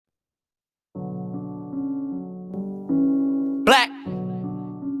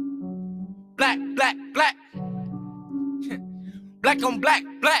black on black,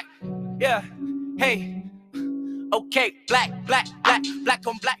 black. Yeah, hey. Okay, black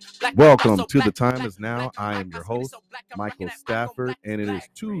on black. Welcome to The Time Is Now. I am your host, Michael Stafford, and it is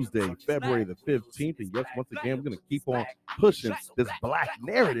Tuesday, February the 15th. And yes, once again, we're going to keep on pushing this black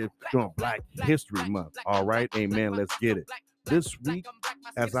narrative during Black History Month. All right, amen. Let's get it. This week,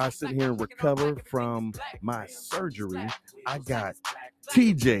 as I sit here and recover from my surgery, I got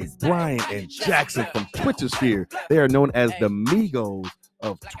TJ, Brian, and Jackson from Twitter Sphere. They are known as the Migos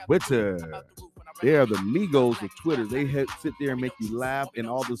of Twitter. They are the Migos of Twitter. They sit there and make you laugh in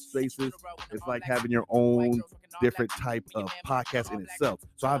all the spaces. It's like having your own different type of podcast in itself.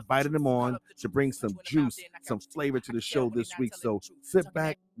 So I invited them on to bring some juice, some flavor to the show this week. So sit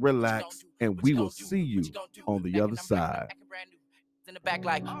back, relax, and we will see you on the other side. In the back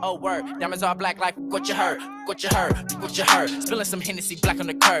like, oh word, diamonds all black like what you heard. Spilling some Hennessy black on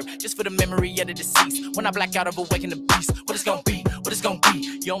the curb, just for the memory of the deceased. When I black out, I've awakened the beast. What it's gonna be?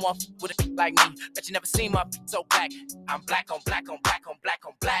 You don't want with a like me, bet you never seen my so black. I'm black on black on black on black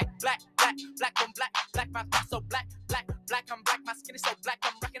on black on black, my thoughts so black, I'm black, my skin is so black,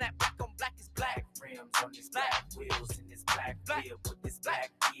 I'm rocking that black on black is black. Rims on this black, wheels in this black, wheel with this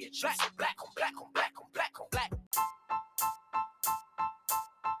black, yeah, so black on black on black on black on black.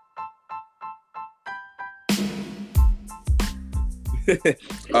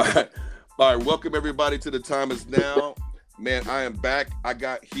 All right. Welcome everybody to The Time Is Now. Man, I am back. I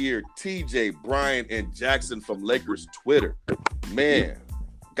got here TJ, Brian, and Jackson from Lakers Twitter. Man,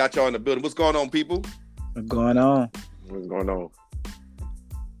 got y'all in the building. What's going on, people? What's going on?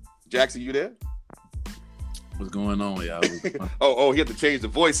 Jackson, you there? What's going on, y'all? He had to change the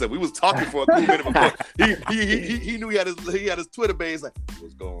voice up. We was talking for a cool minute before. He knew he had his Twitter base. Like,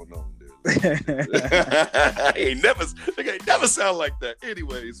 what's going on, dude? He never sound like that.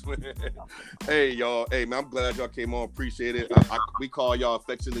 Anyways, man. Hey y'all. Hey man, I'm glad y'all came on. Appreciate it. We call y'all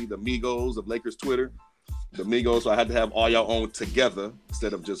affectionately the Migos of Lakers Twitter. The Migos. So I had to have all y'all on together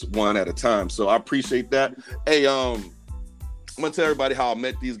instead of just one at a time. So I appreciate that. Hey, I'm gonna tell everybody how I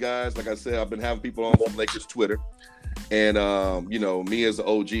met these guys. Like I said, I've been having people on from Lakers Twitter. And me as an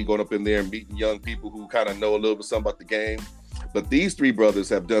OG going up in there and meeting young people who kind of know a little bit something about the game. But these three brothers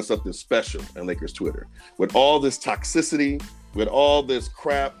have done something special in Lakers Twitter. With all this toxicity, with all this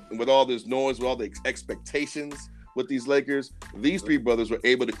crap, and with all this noise, with all the expectations with these Lakers, these three brothers were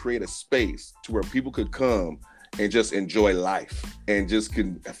able to create a space to where people could come and just enjoy life and just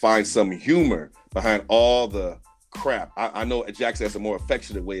can find some humor behind all the crap. I know Jackson has a more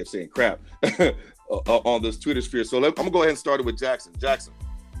affectionate way of saying crap on this Twitter sphere. So I'm going to go ahead and start it with Jackson. Jackson.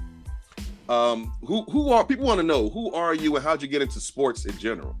 Who are people want to know who are you and how'd you get into sports in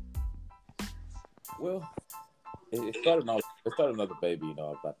general? Well, it started another baby,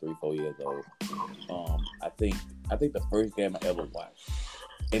 about 3-4 years old. I think the first game I ever watched,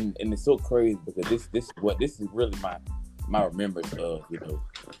 and it's so crazy because this is really my remembrance of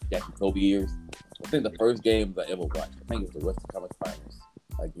Jack and Kobe years. I think the first game I ever watched, I think it was the Western Conference Finals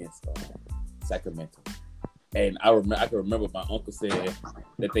against Sacramento. And I can remember my uncle saying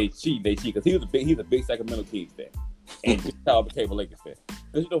that they cheat because he's a big Sacramento Kings fan, and just how I became a Lakers fan.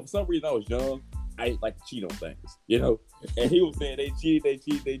 Because for some reason I was young, I like to cheat on things, And he was saying they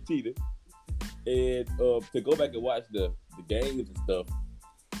cheated, and to go back and watch the games and stuff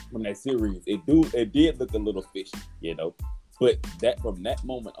from that series, it did look a little fishy, But from that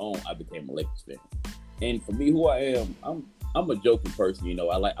moment on, I became a Lakers fan. And for me, who I am, I'm a joking person,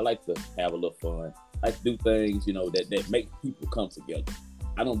 I like to have a little fun. I like to do things, that make people come together.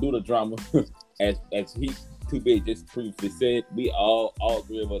 I don't do the drama, as he's too big just previously said. We all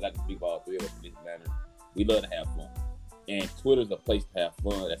three of us, I can speak for all three of us in this manner. We love to have fun. And Twitter's a place to have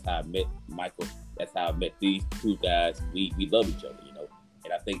fun. That's how I met Michael. That's how I met these two guys. We love each other,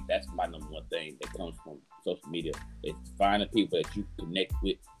 And I think that's my number one thing that comes from social media. Is finding people that you connect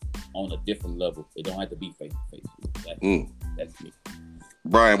with on a different level. It don't have to be face to face. That's me.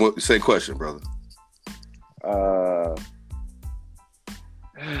 Brian, same question, brother. I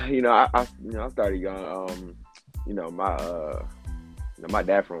started young. My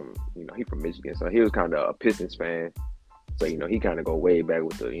dad he from Michigan, so he was kind of a Pistons fan. So he kind of go way back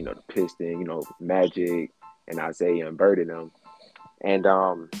with the Pistons, Magic and Isaiah and Bird and them. And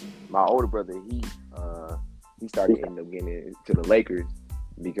my older brother, he started ending up getting into the Lakers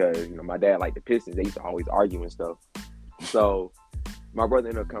because my dad liked the Pistons. They used to always argue and stuff. So my brother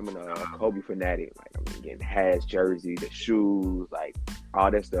ended up coming a Kobe fanatic, getting hats, jersey, the shoes, all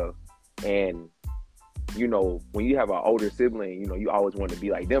that stuff. And when you have an older sibling, you always want to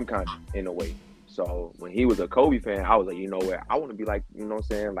be like them in a way. So when he was a Kobe fan, I was like, I want to be like,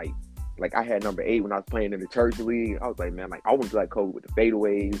 like I had number 8 when I was playing in the church league. I was like, man, like I want to be like Kobe with the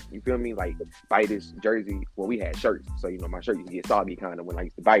fadeaways. You feel me? Like bite his jersey. Well, we had shirts, so my shirt used to get soggy kind of when I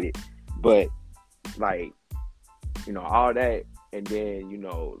used to bite it. But like, all that, and then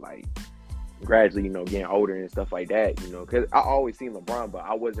like gradually, getting older and stuff like that. Because I always seen LeBron, but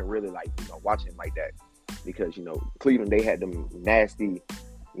I wasn't really like watching like that because Cleveland, they had them nasty,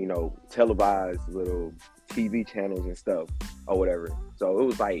 televised little TV channels and stuff or whatever. So it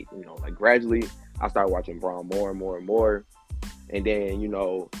was like, like gradually I started watching Braun more and more and more. And then,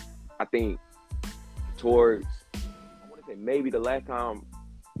 I think towards, I want to say maybe the last time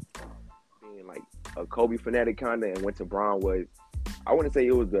being like a Kobe fanatic kind of and went to Braun was, I want to say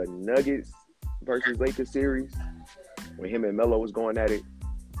it was the Nuggets versus Lakers series when him and Melo was going at it.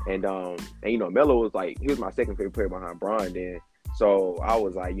 And Melo was like, he was my second favorite player behind Braun then. So I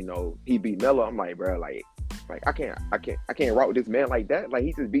was like, he beat Melo. I'm like, bro, like I can't rock with this man like that. Like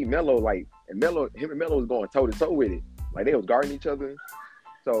he just beat Melo, like, and him and Melo was going toe to toe with it. Like they was guarding each other.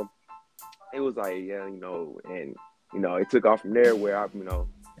 So it was like, yeah, and it took off from there where I,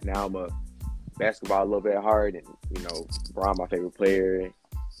 now I'm a basketball a little bit hard, and Braun my favorite player,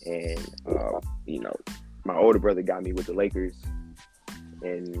 and my older brother got me with the Lakers,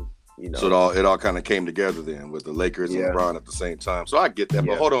 and so it all kind of came together then with the Lakers and LeBron at the same time. So I get that,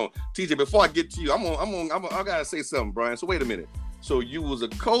 but hold on, TJ, before I get to you, I gotta say something, Brian. So wait a minute. So you was a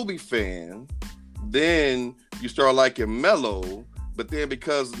Kobe fan, then you start liking Melo, but then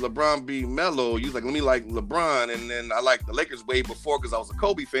because LeBron beat Melo, you was like, let me like LeBron, and then I liked the Lakers way before because I was a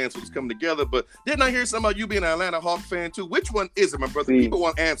Kobe fan, so it's coming together. But didn't I hear something about you being an Atlanta Hawk fan too? Which one is it, my brother? People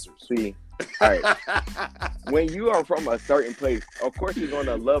want answers. See. All right. When you are from a certain place, of course you're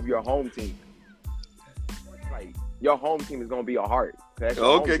gonna love your home team. Like your home team is gonna be your heart.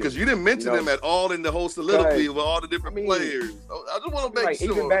 Okay, because you didn't mention them at all in the whole soliloquy with all the different players. I just want to make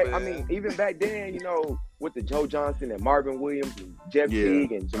sure. Even back then, with the Joe Johnson and Marvin Williams and Jeff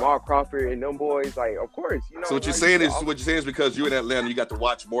Teague and Jamal Crawford and them boys, like of course, So what you're saying is because you're in Atlanta, you got to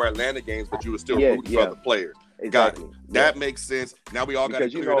watch more Atlanta games, but you were still rooting for other players. Exactly. Got it. That makes sense. Now we all got to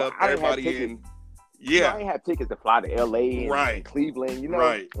clear it up. Everybody in. Yeah. I ain't have tickets to fly to LA and Cleveland,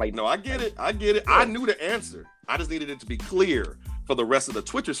 Right. Like, no, I get it. Yeah. I knew the answer. I just needed it to be clear for the rest of the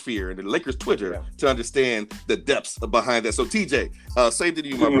Twitter sphere and the Lakers Twitter to understand the depths behind that. So TJ, same to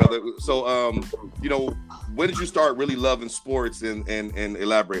you, my brother. So when did you start really loving sports and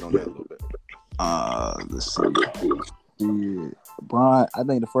elaborate on that a little bit? Let's see. Yeah. Brian, I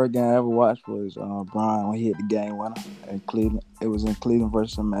think the first game I ever watched was Brian when he hit the game winner in Cleveland. It was in Cleveland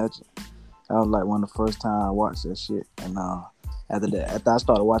versus Magic. That was like one of the first time I watched that shit. And after I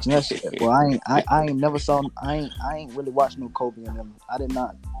started watching that shit, well, I ain't really watched no Kobe and them. I did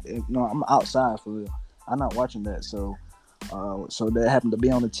not, I'm outside for real. I'm not watching that. So that happened to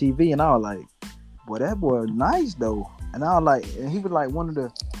be on the TV, and I was like, boy, that boy nice though. And I was like, and he was like one of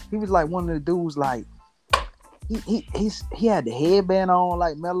the dudes like. He had the headband on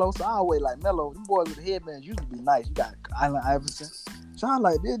like Melo, so I always like Melo. Them boys with the headbands used to be nice. You got Allen Iverson, so I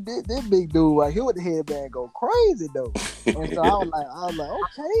like this big dude right here with the headband go crazy though. And so I was like,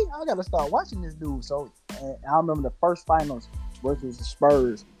 okay, I gotta start watching this dude. So I remember the first finals versus the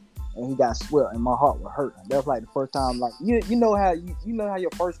Spurs, and he got swept, and my heart was hurt. That was like the first time, like you know how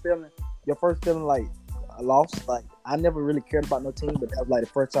your first feeling like a loss. Like I never really cared about no team, but that was like the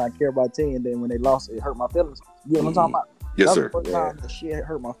first time I cared about a team. And then when they lost, it hurt my feelings. You know what I'm talking about? Yes, that sir. Was the first time that shit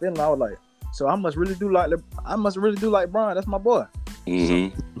hurt my feelings. I was like, so I must really do like Brian. That's my boy.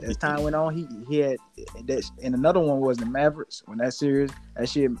 Mm-hmm. So, as time went on, he had that, and another one was the Mavericks. When that series, that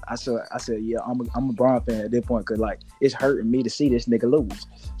shit, I said, yeah, I'm a Brian fan at that point because like it's hurting me to see this nigga lose.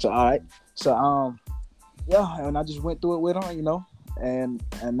 So all right, so yeah, and I just went through it with him, And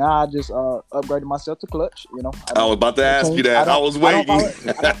now I just upgraded myself to clutch. I was about to ask you that. I was waiting. I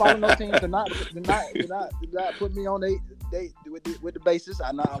don't follow no team to not put me on they with the basis.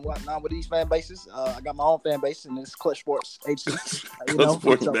 I'm not with these fan bases. I got my own fan base, and it's Clutch Sports HC. Clutch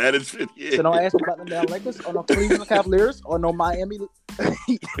Sports Management. Yeah. So don't ask me about the damn Lakers or no Cleveland Cavaliers or no Miami.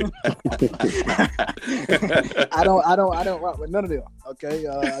 I don't rock with none of them. Okay,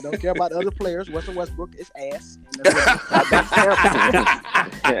 I don't care about the other players. Russell Westbrook is ass.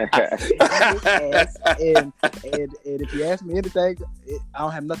 And if you ask me anything, I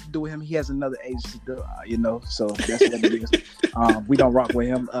don't have nothing to do with him. He has another agency, so that's what it is. We don't rock with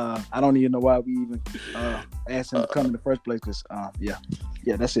him. I don't even know why we even asked him to come in the first place. Cause yeah,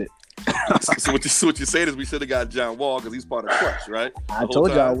 that's it. So what you saying is we should have got John Wall because he's part of Clutch, right? I told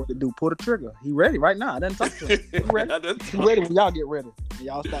y'all what to do. Pull the trigger. He ready right now. I didn't talk to him. He ready. He ready when y'all get ready. And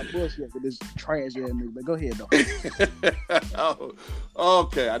y'all stop bullshit with this trash ass nigga. But go ahead though.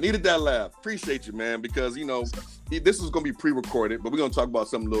 Okay, I needed that laugh. Appreciate you, man, because this is gonna be pre-recorded, but we're gonna talk about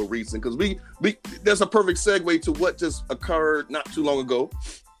something a little recent because we there's a perfect segue to what just occurred not too long ago.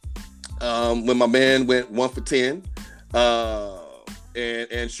 When my man went 1 for 10.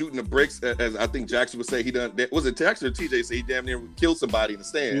 And shooting the bricks, as I think Jackson would say, he done. Was it Jackson or TJ say he damn near killed somebody in the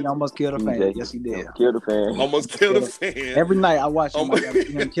stand? He almost killed a fan. Yes, he did. Killed a fan. Almost killed a fan. Every night I watch him,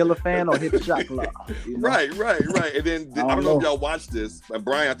 him kill a fan or hit the shot clock. Right. And then I don't know if y'all watched this.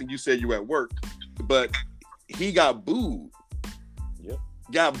 Brian, I think you said you were at work, but he got booed. Yep.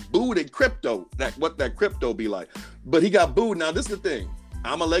 Got booed in crypto. What that crypto be like? But he got booed. Now this is the thing.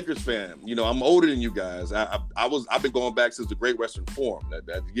 I'm a Lakers fan. I'm older than you guys. I've been going back since the Great Western Forum. That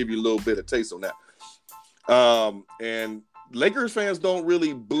to give you a little bit of taste on that. And Lakers fans don't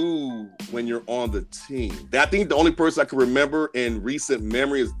really boo when you're on the team. I think the only person I can remember in recent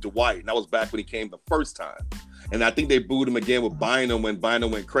memory is Dwight, and that was back when he came the first time. And I think they booed him again with Bynum when Bynum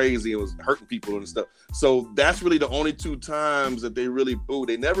went crazy and was hurting people and stuff. So that's really the only 2 times that they really booed.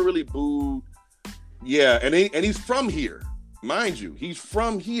 They never really booed. Yeah, and he's from here. Mind you, he's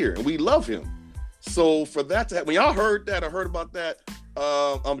from here, and we love him. So for that to happen, when y'all heard that or heard about that,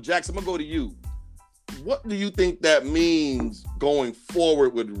 Jackson, I'm gonna go to you. What do you think that means going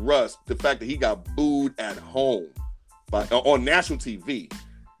forward with Russ? The fact that he got booed at home on national TV.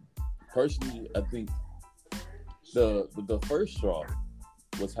 Personally, I think the first straw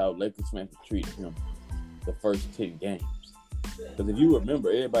was how Lakers fans treated him the first 10 games. Because if you remember,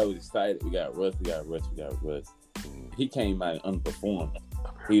 everybody was excited. We got Russ. He came out and underperformed.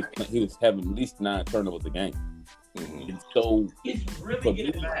 He was having at least 9 turnovers a game. And so for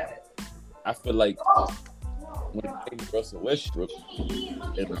me, I feel like when it came to Russell Westbrook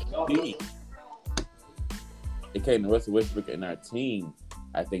and our team,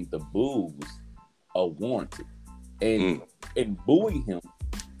 I think the boos are warranted. And booing him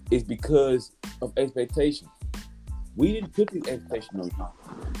is because of expectations. We didn't put these expectations on you.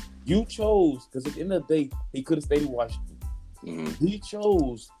 You chose, because at the end of the day, he could have stayed in Washington. He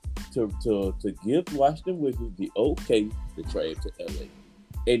chose to give Washington Wizards the okay to trade to LA.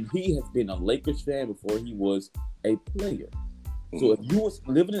 And he has been a Lakers fan before he was a player. So if you was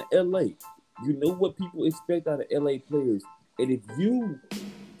living in LA, you know what people expect out of LA players. And if you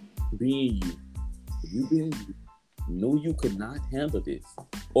being you knew you could not handle this,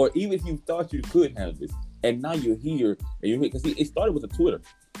 or even if you thought you could handle this, and now you're here, because it started with the Twitter.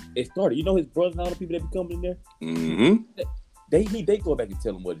 It started, his brothers and all the people that be coming in there. They go back and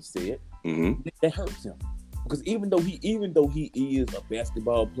tell him what he said. That hurts him because even though he is a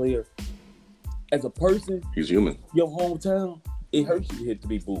basketball player, as a person, he's human. Your hometown, it hurts you to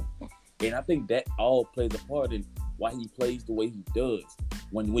be booed, and I think that all plays a part in why he plays the way he does.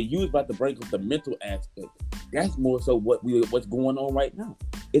 When you was about to break up the mental aspect, that's more so what's going on right now.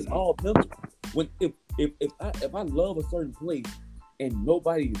 It's all mental. When if I love a certain place and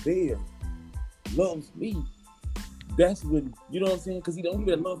nobody there loves me, that's when, you know what I'm saying? Because the only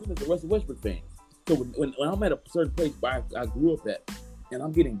people that love him is the Russell Westbrook fans. So when I'm at a certain place where I grew up at, and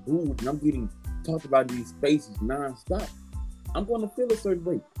I'm getting booed and I'm getting talked about in these spaces nonstop, I'm going to feel a certain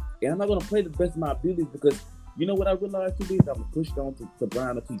way. And I'm not going to play the best of my abilities because you know what I realized to be? I'm pushed on to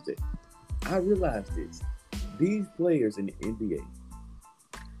Brian or TJ. I realized this. These players in the NBA,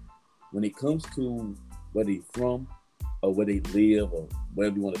 when it comes to where they're from or where they live or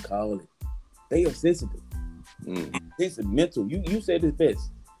whatever you want to call it, they are sensitive. It's mental. You said it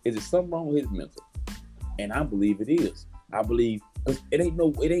best. Is it something wrong with his mental? And I believe it is. I believe because it ain't no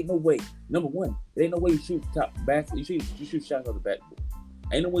way. Number one, it ain't no way you shoot top back. You shoot shots on the backboard.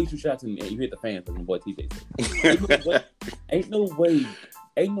 Ain't no way you shoot shots and you hit the fans like my boy TJ said. Ain't no way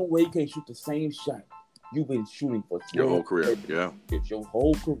you can't shoot the same shot you've been shooting for your whole career. Yeah. It's your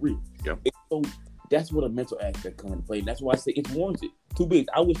whole career. Yeah. So that's what a mental aspect comes into play. And that's why I say it's warranted. Too big.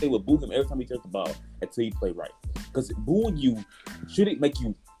 I wish they would boo him every time he touched the ball until he played right. Because booing you shouldn't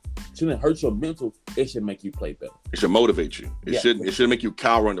hurt your mental. It should make you play better. It should motivate you. It should make you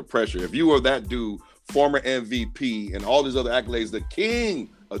cower under pressure. If you were that dude, former MVP and all these other accolades, the king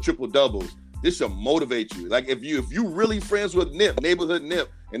of triple doubles, this should motivate you. Like if you really friends with Nip, neighborhood Nip,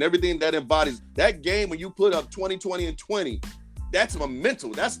 and everything that embodies that game when you put up 20, 20, and 20, that's a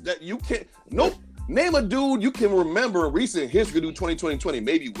mental. That you can't. Nope. Name a dude you can remember recent history do 20, 20, 20.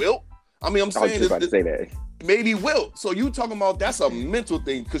 Maybe Wilt. I mean, I'm saying I was about to say that. Maybe Wilt. So you talking about that's a mental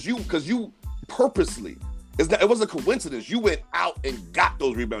thing because you purposely It wasn't a coincidence. You went out and got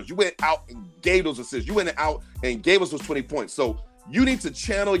those rebounds. You went out and gave those assists. You went out and gave us those 20 points. So you need to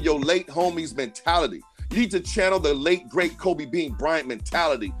channel your late homies mentality. You need to channel the late, great Kobe Bean Bryant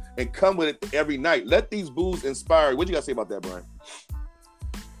mentality and come with it every night. Let these boos inspire. What you got to say about that, Brian?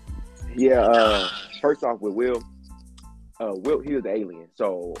 Yeah, first off with Will, he was an alien.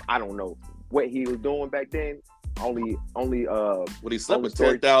 So I don't know what he was doing back then. Only well, he slept with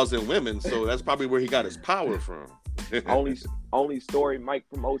 10,000 women, so that's probably where he got his power from. only story Mike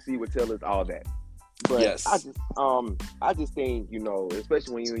from OC would tell us all that. But yes. I just think, you know,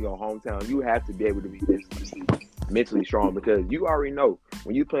 especially when you're in your hometown, you have to be able to be mentally strong, because you already know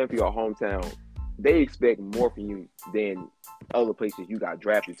when you're playing for your hometown, they expect more from you than other places you got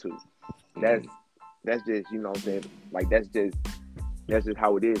drafted to. That's just, you know what I'm saying? Like, that's just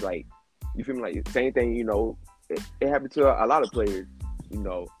how it is. Like, you feel me? Like, same thing, you know, it happened to a lot of players, you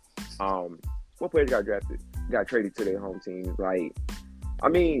know. What players got traded to their home teams? Like, I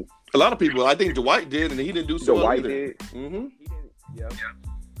mean, a lot of people. I think Dwight did, and he didn't do so well either. Dwight did. Mm-hmm. He didn't. Yeah.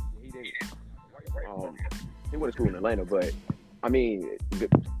 He didn't. He went to school in Atlanta, but I mean,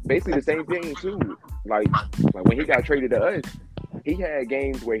 basically the same thing too. Like when he got traded to us, he had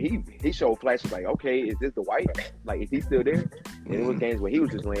games where he showed flashes like, okay, is this Dwight? Like, is he still there? And it was games where he was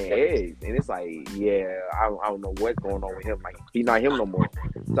just laying eggs, and it's like, yeah, I don't know what's going on with him. Like, he's not him no more.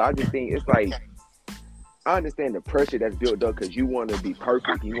 So I just think it's like, I understand the pressure that's built up because you want to be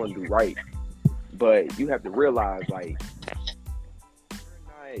perfect, you want to do right, but you have to realize, like, you're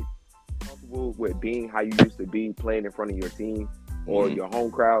not comfortable with being how you used to be playing in front of your team or your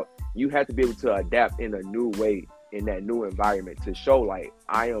home crowd. You have to be able to adapt in a new way in that new environment to show, like,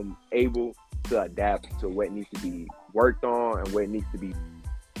 I am able to adapt to what needs to be worked on and what needs to be,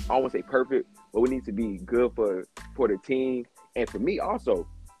 I won't say perfect, but what needs to be good for the team and for me also,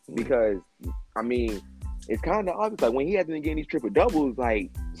 because I mean, it's kind of obvious. Like, when he hasn't been getting these triple doubles,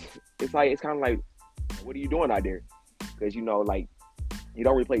 like it's kind of like, what are you doing out there? Because, you know, like, you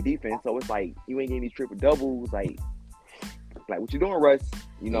don't really play defense, so it's like you ain't getting these triple doubles. Like what you doing, Russ?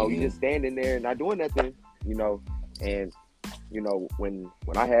 You know, you just standing there and not doing nothing. You know, and you know, when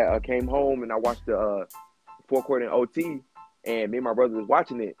I came home and I watched the fourth quarter in OT, and me and my brother was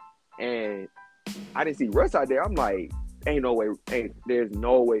watching it, and I didn't see Russ out there. I'm like, there's no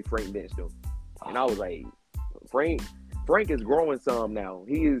way Frank benched him. And I was like, Frank is growing some now.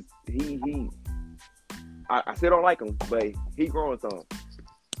 I still don't like him, but he growing some.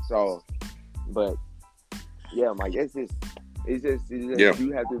 So, but yeah, I'm like, it's just yeah.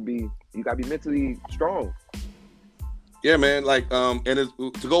 You gotta be mentally strong. Yeah, man. Like, and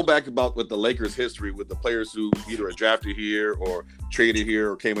to go back about with the Lakers' history with the players who either are drafted here or traded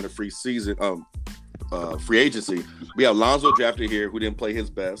here or came in a free agency. We have Lonzo drafted here who didn't play his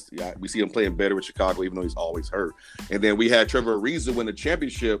best. Yeah, we see him playing better with Chicago, even though he's always hurt. And then we had Trevor Ariza win the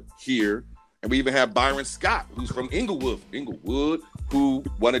championship here. And we even have Byron Scott, who's from Inglewood, who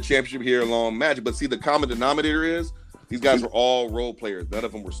won a championship here along Magic. But see, the common denominator is these guys were all role players. None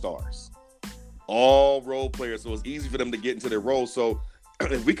of them were stars. All role players. So it's easy for them to get into their roles. So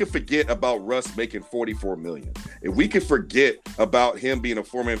if we could forget about Russ making $44 million, if we could forget about him being a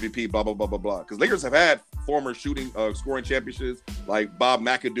former MVP, blah, blah, blah, blah, blah. Because Lakers have had former scoring championships like Bob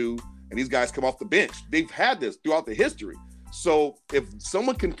McAdoo, and these guys come off the bench. They've had this throughout the history. So if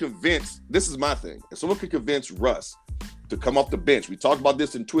someone can convince, this is my thing, if someone can convince Russ to come off the bench, we talked about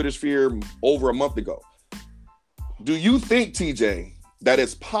this in Twitter sphere over a month ago. Do you think, TJ, that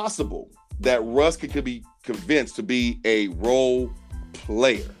it's possible that Russ could be convinced to be a role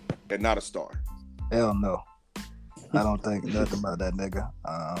player and not a star? Hell no. I don't think nothing about that nigga.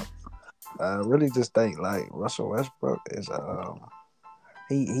 I really just think, like, Russell Westbrook is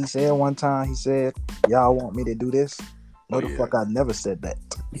he said one time, he said, y'all want me to do this? No, the fuck, I never said that.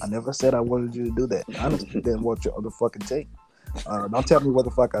 I never said I wanted you to do that. I didn't want your other fucking take. Don't tell me what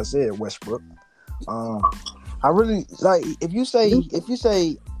the fuck I said, Westbrook. I really, like, if you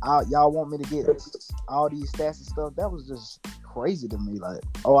say y'all want me to get all these stats and stuff, that was just crazy to me. Like,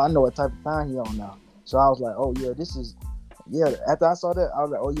 oh, I know what type of time he on now. So I was like, oh yeah, after I saw that, I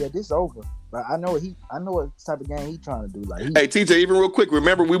was like, oh yeah, this is over. But I know what type of game he trying to do. Like, hey, TJ, even real quick,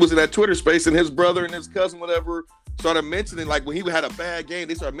 remember we was in that Twitter space and his brother and his cousin, whatever, started mentioning, like, when he had a bad game,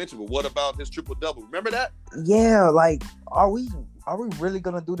 they started mentioning, well, what about his triple double? Remember that? Yeah, like, are we really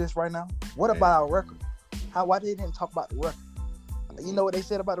gonna do this right now? What about our record? Why they didn't talk about the record? You know what they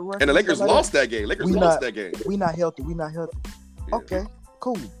said about the record? And the Lakers lost that game. We not healthy. Yeah. Okay,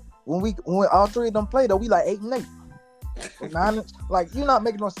 cool. When all three of them played, though, we like 8-8. 9, like, you're not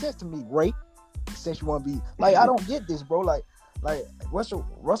making no sense to me, Ray. Since you want to be like, I don't get this, bro. Like Russell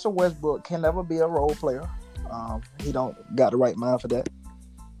Westbrook can never be a role player. He don't got the right mind for that.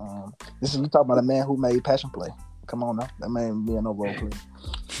 This is you talking about a man who made Passion Play. Come on now, that man being no role player.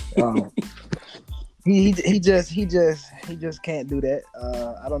 He just can't do that.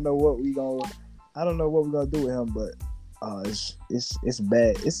 I don't know what we're gonna do with him, but it's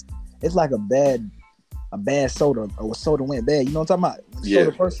bad. It's like a bad soda, or soda went bad. You know what I'm talking about? When the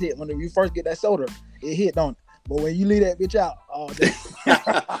soda first hit, when you first get that soda, it hit, don't it? But when you leave that bitch out, all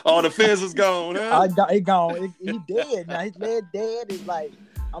the fizz is gone. Huh? It gone. He dead now. His leg dead. It's like,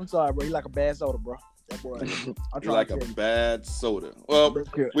 I'm sorry, bro. He like a bad soda, bro. That boy. I'm like a bad soda. Well,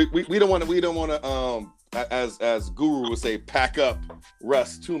 we don't want to as Guru would say, pack up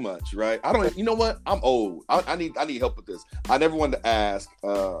Russ too much, right? I don't. You know what? I'm old. I need help with this. I never wanted to ask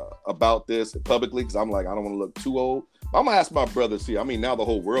about this publicly because I'm like, I don't want to look too old. I'm gonna ask my brothers here. I mean, now the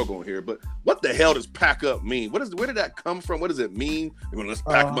whole world gonna hear. But what the hell does pack up mean? Where did that come from? What does it mean? Let's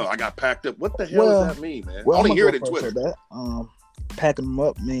pack them up. I got packed up. What the hell does that mean, man? I only hear it in Twitter. Packing them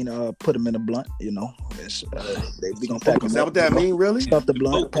up mean put them in a blunt. You know, we gonna pack them up. Is that what that mean, really? Stuff the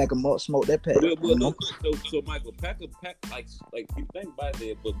blunt, pack them up, smoke that pack. You know? So Michael, pack like you think about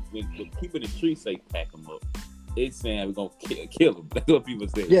that, but when people in the street say pack them up, it's saying we're gonna kill them. That's what people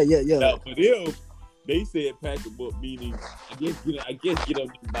say. Yeah. Now for them, they said pack them up, meaning I guess get them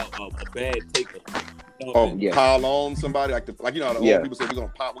about a bad taker. Pile on somebody like the old people say we're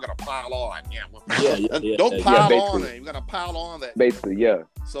gonna pile on. Don't pile on it. We're gonna pile on that. Basically, yeah.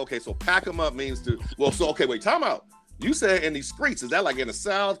 So pack them up means to. Well, wait, time out. You said in these streets, is that like in the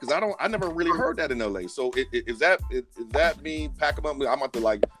South? Because I never really heard that in LA. So is that mean pack them up? I'm about to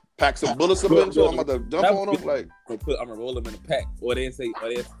like pack some bullets up into them. I'm about to dump on them. Like I'm gonna roll them in a pack, or they say,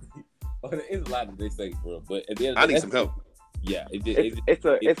 it's a lot that they say, bro. But at the end I need some help. Yeah,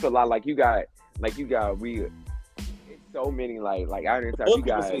 it's a lot. Like you got it's so many like I understand you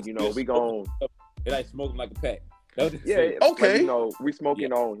guys. You know, we gon' it like smoking like a pack. Okay. Like, you know, we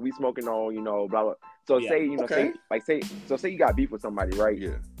smoking on. You know, blah blah. So say you got beef with somebody, right?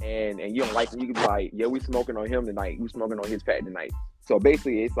 Yeah. And you don't like him, you can be like, yeah, we smoking on him tonight. We smoking on his pack tonight. So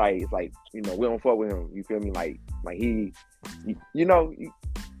basically, it's like you know, we don't fuck with him. You feel me? Like he you know.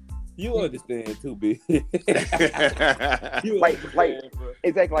 You understand too, B. like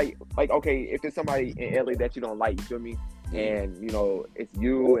exactly like okay, if there's somebody in LA that you don't like, you feel me? And you know it's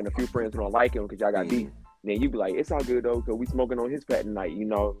you and a few friends who don't like him because y'all got beef. Then you be like, it's all good though, because we smoking on his pack tonight, you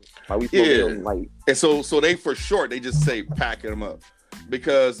know. Like we smoking on, like. And so they for short they just say packing them up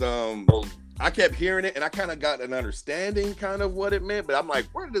because I kept hearing it and I kind of got an understanding kind of what it meant, but I'm like,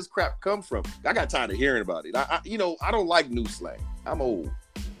 where did this crap come from? I got tired of hearing about it. I don't like new slang. I'm old.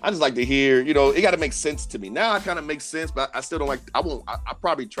 I just like to hear, you know, it got to make sense to me. Now it kind of makes sense, but I still don't like, I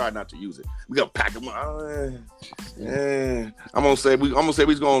probably try not to use it. We got to pack them up. I'm going to say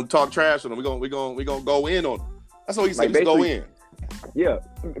we're going to talk trash on them. We're going to go in on them. That's what he said, like, go in. Yeah,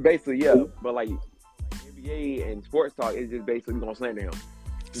 basically, yeah. But like NBA and sports talk is just basically we're going to slander him.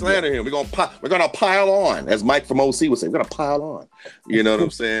 Slander him. We're gonna pile on, as Mike from OC would say. We're gonna pile on. You know what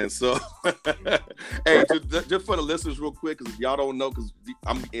I'm saying? So, hey, just for the listeners, real quick, because if y'all don't know, because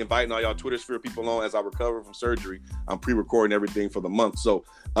I'm inviting all y'all Twitter sphere people on as I recover from surgery. I'm pre-recording everything for the month. So,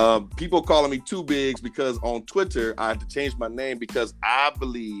 people calling me Two Bigs because on Twitter I had to change my name because I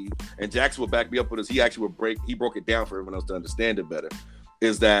believe, and Jackson will back me up with this. He actually broke it down for everyone else to understand it better.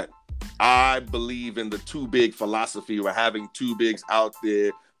 Is that I believe in the two big philosophy. We're having two bigs out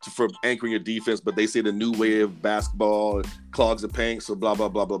there for anchoring your defense, but they say the new way of basketball clogs the paint, so blah, blah,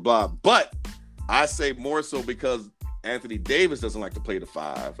 blah, blah, blah. But I say more so because Anthony Davis doesn't like to play the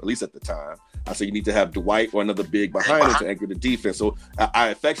five, at least at the time. I say you need to have Dwight or another big behind him to anchor the defense. So I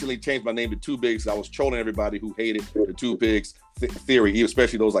affectionately changed my name to Two Bigs. I was trolling everybody who hated the Two Bigs theory,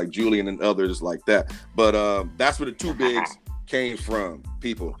 especially those like Julian and others like that. But that's where the Two Bigs came from,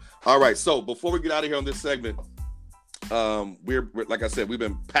 people. All right, so before we get out of here on this segment, we're like I said, we've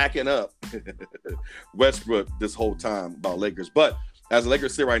been packing up Westbrook this whole time about Lakers. But as the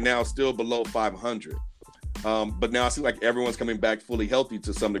Lakers sit right now, still below 500. But now I see like everyone's coming back fully healthy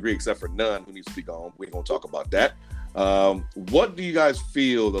to some degree, except for Nunn, who needs to be gone. We ain't gonna talk about that. What do you guys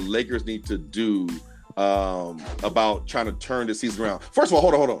feel the Lakers need to do about trying to turn the season around? First of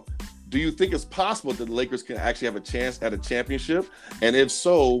all, hold on. Do you think it's possible that the Lakers can actually have a chance at a championship? And if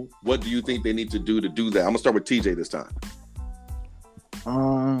so, what do you think they need to do that? I'm gonna start with TJ this time.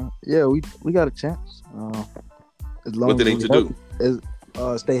 Yeah, we got a chance. As long what do they need to do? Is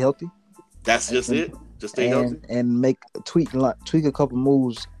stay healthy. That's just it. Just stay healthy and tweak a couple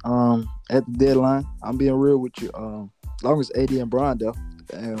moves at the deadline. I'm being real with you. As long as AD and Brian though,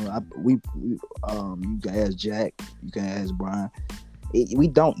 you can ask Jack, you can ask Brian. we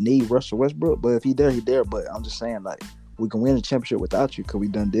don't need Russell Westbrook, but if he there, he there. But I'm just saying, like, we can win a championship without you because we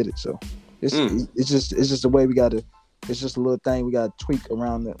done did it. So it's just the way we got to. It's just a little thing we got to tweak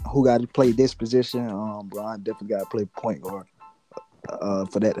around who got to play this position. Brian definitely got to play point guard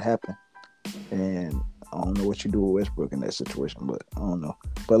for that to happen. And I don't know what you do with Westbrook in that situation, but I don't know.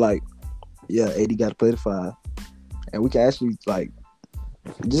 But like, yeah, AD got to play the 5, and we can actually like.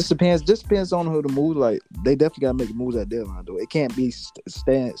 It just depends on who to move. Like they definitely gotta make moves at deadline though. It can't be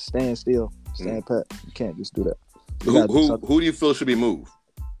stand still, stand pat. You can't just do that. Who do you feel should be moved?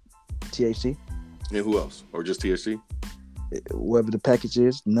 THC. And who else? Or just THC? Whoever the package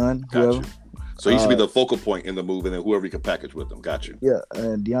is, none. Got Whoever. you. So he should be the focal point in the move, and then whoever you can package with them. Got you. Yeah,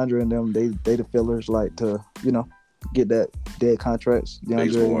 and DeAndre and them, they the fillers like to get that dead contracts.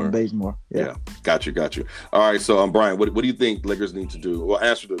 DeAndre and Bazemore. Yeah. Got you. All right, so Brian, what do you think Lakers need to do? Well,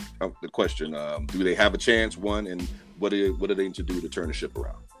 answer the question. Do they have a chance? One, and what do they need to do to turn the ship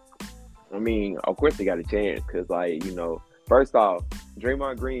around? I mean, of course they got a chance because, like, first off,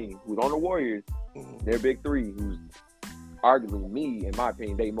 Draymond Green, who's on the Warriors, their big three, who's arguably in my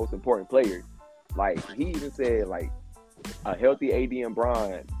opinion, they most important players. Like, he even said, like, a healthy AD and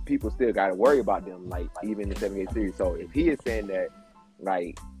Bron, people still got to worry about them, like, even in the 7-game series. So if he is saying that,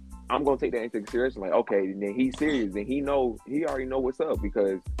 like, I'm going to take that into consideration, like, okay, then he's serious, then he already know what's up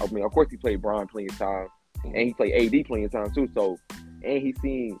because, I mean, of course he played Bron plenty of time, and he played AD plenty of time too. So, and he's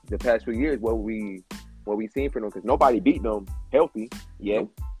seen the past few years what we seen from them because nobody beat them healthy yet.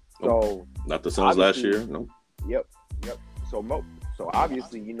 Nope. So not the Suns last year. No. Yep. So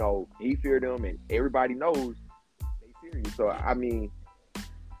obviously, he feared them, and everybody knows they serious. So I mean,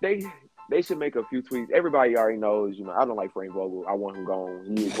 they should make a few tweaks. Everybody already knows. I don't like Frank Vogel. I want him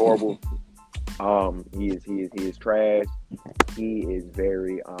gone. He is horrible. He is trash. He is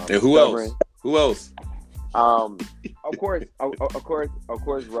very and who stubborn. else? Who else? Of course,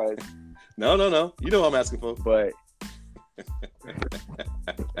 Russ. No. You know what I'm asking for. But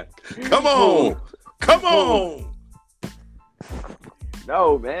come on.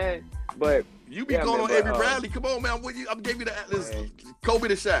 No, man. But you be going on Avery Bradley. Come on, man. I gave you this Kobe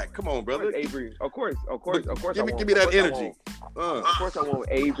to Shaq. Come on, brother. Avery. Of course. Give me that energy. Of course, I want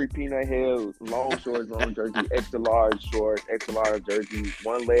Avery Peanut Hill, long shorts, long jersey, extra large shorts, extra large jersey,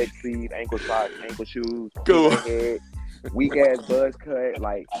 one leg sleeve, ankle socks, ankle shoes, head, weak ass buzz cut,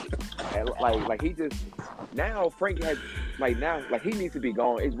 like he just now Frank has he needs to be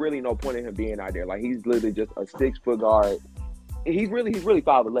gone. It's really no point in him being out there. Like he's literally just a 6-foot guard. He's really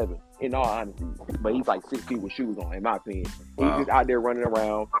 5'11" in all honesty, but he's like 6 feet with shoes on, in my opinion. He's just out there running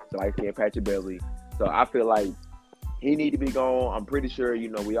around, so I can't patch your belly. So I feel like he need to be gone. I'm pretty sure,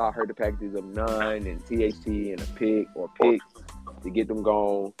 we all heard the packages of none and THT and a pick or picks to get them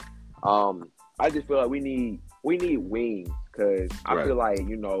gone. I just feel like we need wings because I feel like,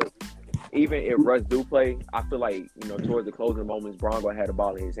 even if Russ do play, I feel like, towards the closing moments, Bron gonna have the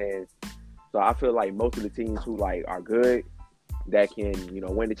ball in his hands. So I feel like most of the teams who are good that can,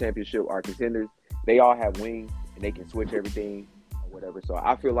 win the championship are contenders. They all have wings and they can switch everything or whatever. So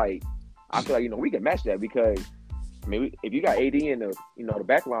I feel like we can match that because I mean, if you got AD in the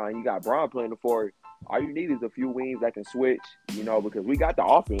back line, you got Bron playing the forward. All you need is a few wings that can switch, because we got the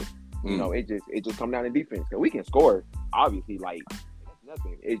offense. It just come down to defense. Cause we can score, obviously,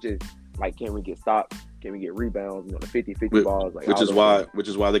 nothing. It's just can we get stops? Can we get rebounds? The 50-50 balls. Which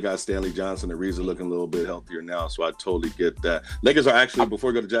is why they got Stanley Johnson and Reeves looking a little bit healthier now. So I totally get that. Lakers are actually,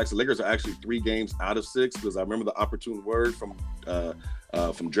 before we go to Jackson, Lakers are actually 3 games out of 6 because I remember the opportune word from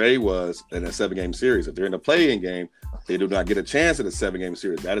Dre was in a 7-game series. If they're in a play-in game, they do not get a chance in a 7-game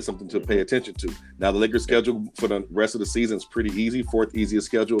series. That is something to pay attention to. Now the Lakers' schedule for the rest of the season is pretty easy. 4th easiest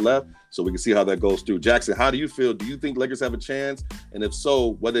schedule left, so we can see how that goes through. Jackson, how do you feel? Do you think Lakers have a chance? And if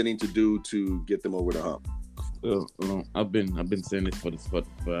so, what they need to do to get them over the hump? I've been saying this for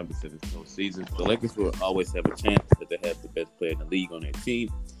I've been saying this whole season. The Lakers will always have a chance that they have the best player in the league on their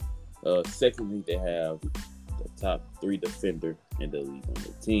team. Secondly, they have the top 3 defender in the league on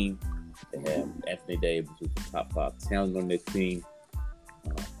their team. They have Anthony Davis, who's the top 5 talent on their team.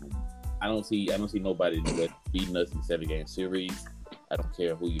 I don't see nobody that's beating us in the 7-game series. I don't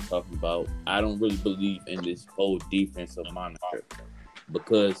care who you're talking about. I don't really believe in this whole defensive monitor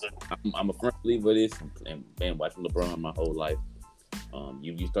because I'm a firm believer of this and been watching LeBron my whole life.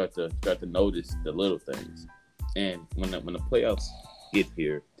 You start to notice the little things, and when the playoffs get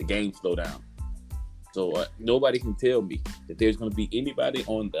here, the games slow down. So nobody can tell me that there's going to be anybody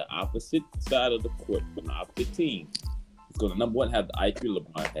on the opposite side of the court from the opposite team who's going to, number one, have the IQ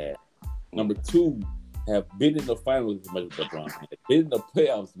LeBron had. Number 2, have been in the finals as much as LeBron has, been in the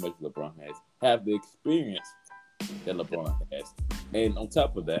playoffs as much as LeBron has, have the experience that LeBron has. And on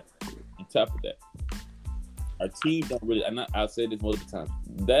top of that, our team don't really. I've said this multiple times.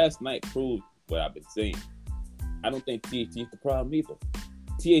 Last night proved what I've been saying. I don't think THT is the problem either.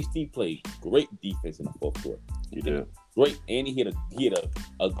 THT played great defense in the fourth quarter. He did. Great, and he hit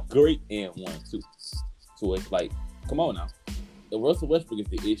a great and one too. So it's like, come on now. Russell Westbrook is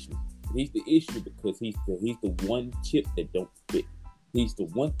the issue. He's the issue because he's the one chip that don't fit. He's the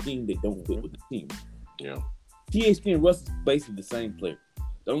one thing that don't fit with the team. Yeah. THT and Russ is basically the same player.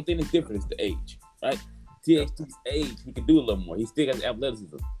 The only thing that's different is the age, right? THT's age, he can do a little more. He still got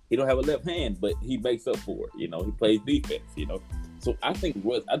athleticism. He don't have a left hand, but he makes up for it. You know, he plays defense. You know, so I think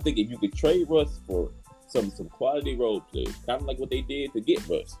if you could trade Russ for some quality role players, kind of like what they did to get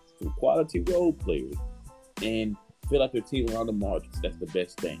Russ, some quality role players, and fill out their team around the margins. That's the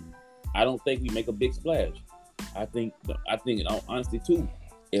best thing. I don't think we make a big splash. I think in all honesty too,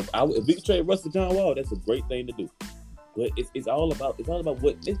 if we could trade Russ to John Wall, that's a great thing to do. But it's all about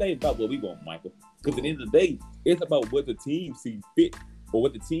what it's ain't about what we want, Michael. Because at the end of the day, it's about what the team see fit or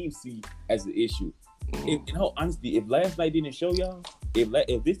what the team see as the issue. In all honesty, if last night didn't show y'all,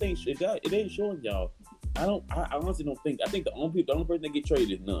 if this ain't it ain't showing y'all, I honestly don't think. I think the only person that get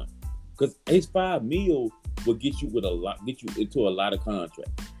traded is none. Because his $5 million will get you into a lot of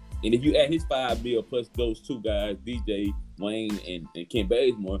contracts. And if you add his $5 million plus those two guys, DJ Wayne and Ken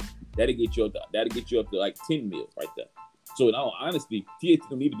Bazemore, that'll get you up to like $10 million right there. So in all honesty, THT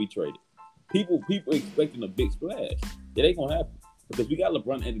don't need to be traded. People expecting a big splash. It ain't gonna happen because we got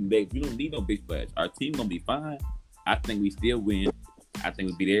LeBron and Davis. We don't need no big splash. Our team gonna be fine. I think we still win. I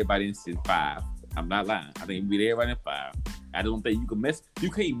think we beat everybody in 5. I'm not lying. I think we beat everybody in 5. I don't think you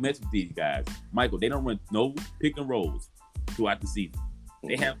can't mess with these guys. Michael, they don't run no pick and rolls throughout the season.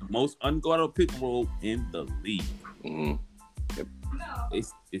 They have the most unguardable pick and roll in the league. Mm-hmm. Yep.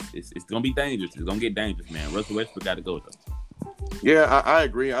 It's gonna be dangerous. It's gonna get dangerous, man. Russell Westbrook got to go though. Yeah, I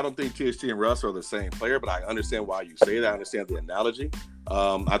agree. I don't think THT and Russ are the same player, but I understand why you say that. I understand the analogy.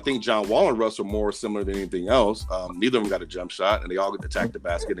 I think John Wall and Russ are more similar than anything else. Neither of them got a jump shot, and they all attack the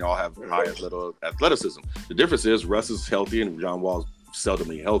basket. And they all have high athleticism. The difference is Russ is healthy, and John Wall's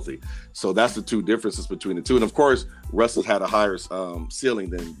seldomly healthy. So that's the two differences between the two. And of course, Russ has had a higher ceiling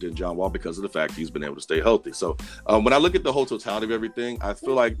than John Wall because of the fact he's been able to stay healthy. So when I look at the whole totality of everything, I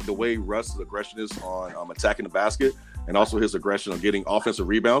feel like the way Russ's aggression is on attacking the basket and also his aggression on getting offensive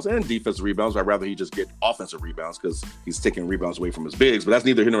rebounds and defensive rebounds, I'd rather he just get offensive rebounds because he's taking rebounds away from his bigs, but that's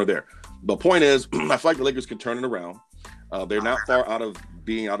neither here nor there. The point is, I feel like the Lakers can turn it around. They're not far out of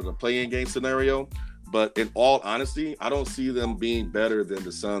being out of the play-in game scenario. But in all honesty, I don't see them being better than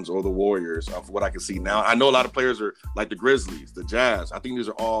the Suns or the Warriors from what I can see now. I know a lot of players are like the Grizzlies, the Jazz. I think these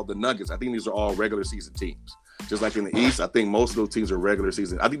are all the Nuggets. I think these are all regular season teams. Just like in the East, I think most of those teams are regular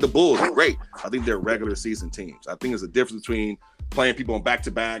season. I think the Bulls are great. I think they're regular season teams. I think there's a difference between playing people on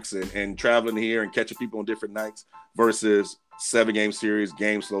back-to-backs and traveling here and catching people on different nights versus 7-game series,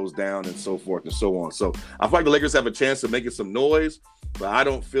 game slows down, and so forth and so on. So I feel like the Lakers have a chance of making some noise, but I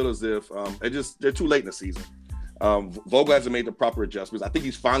don't feel as if they're too late in the season. Vogel hasn't made the proper adjustments. I think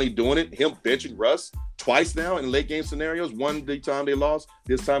he's finally doing it. Him benching Russ twice now in late game scenarios. One the time they lost,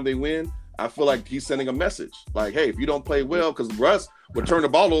 this time they win. I feel like he's sending a message like, hey, if you don't play well, because Russ would turn the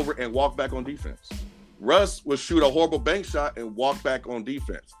ball over and walk back on defense. Russ would shoot a horrible bank shot and walk back on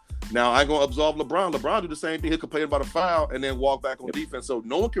defense. Now, I'm going to absolve LeBron. LeBron do the same thing. He'll complain about a foul and then walk back on defense. So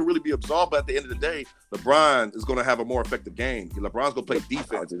no one can really be absolved. But at the end of the day, LeBron is going to have a more effective game. LeBron's going to play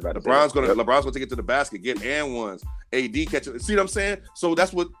defense. LeBron's going to take it to the basket, get and ones, AD catch it. See what I'm saying? So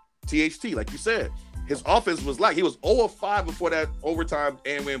that's what THT, like you said, his offense was like. He was 0 of 5 before that overtime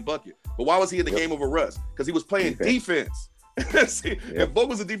and win bucket. But why was he in the game over Russ? Because he was playing defense. See, and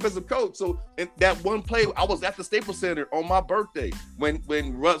Vogel's a defensive coach. So in that one play, I was at the Staples Center on my birthday when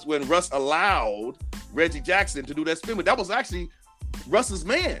Russ allowed Reggie Jackson to do that spin. But that was actually Russ's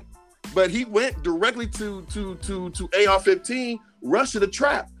man. But he went directly to AR-15, Russ to the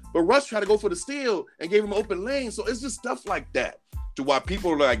trap. But Russ tried to go for the steal and gave him an open lane. So it's just stuff like that to why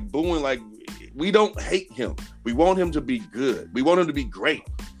people are like booing, like, we don't hate him. We want him to be good. We want him to be great.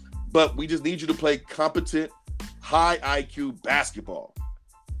 But we just need you to play competent, high IQ basketball.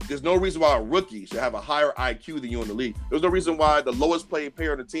 There's no reason why a rookie should have a higher IQ than you in the league. There's no reason why the lowest paid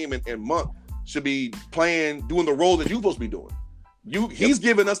player on the team in Monk should be doing the role that you're supposed to be doing. He's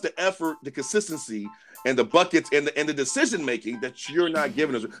giving us the effort, the consistency, and the buckets and the decision making that you're not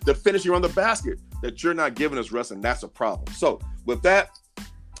giving us. The finishing on the basket that you're not giving us, Russ, and that's a problem. So with that, I'm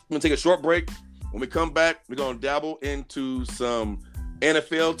gonna take a short break. When we come back, we're gonna dabble into some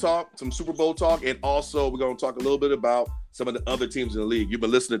NFL talk, some Super Bowl talk, and also we're going to talk a little bit about some of the other teams in the league. You've been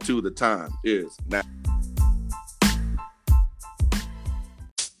listening to The Time Is Now.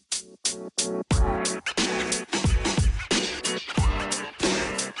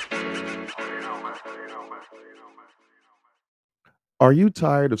 Are you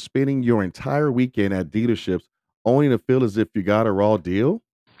tired of spending your entire weekend at dealerships only to feel as if you got a raw deal?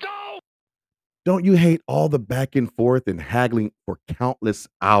 Don't you hate all the back and forth and haggling for countless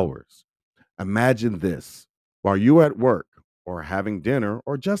hours? Imagine this: while you're at work or having dinner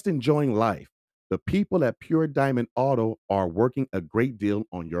or just enjoying life, the people at Pure Diamond Auto are working a great deal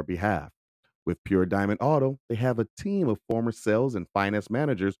on your behalf. With Pure Diamond Auto, they have a team of former sales and finance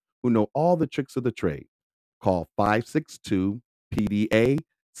managers who know all the tricks of the trade. Call 562 PDA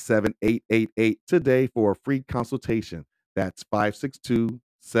 7888 today for a free consultation. That's 562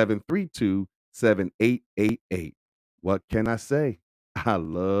 732 7888. What can I say? I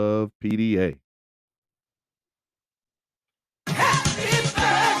love PDA.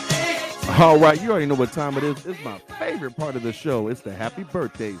 All right, you already know what time it is. It's my favorite part of the show. It's the happy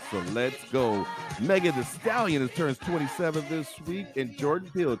birthday, so let's go. Megan Thee Stallion turns 27 this week, and Jordan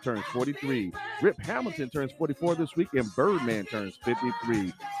Peele turns 43. Rip Hamilton turns 44 this week, and Birdman turns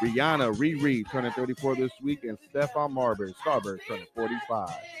 53. Rihanna Riri turning 34 this week, and Stephon Marbury Starbury turning 45.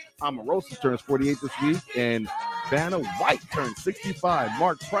 Omarosa turns 48 this week, and Vanna White turns 65.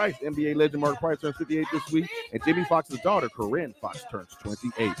 Mark Price, NBA legend Mark Price, turns 58 this week, and Jimmy Foxx's daughter, Corinne Fox, turns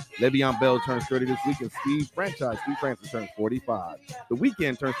 28. Le'Veon Bell turns 30 this week, and Steve Francis turns 45. The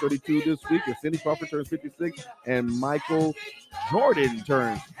Weeknd turns 32 this week, and Cindy Crawford turns 56, and Michael Jordan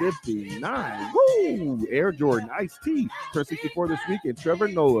turns 59. Woo! Air Jordan Ice-T turns 64 this week, and Trevor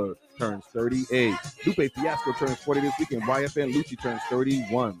Noah turns 38. Lupe Fiasco turns 40 this week, and YFN Lucci turns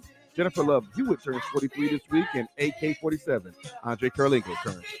 31. Jennifer Love Hewitt turns 43 this week, and AK-47 Andre Karolinko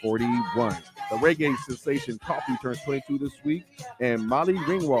turns 41. The reggae sensation Coffee turns 22 this week, and Molly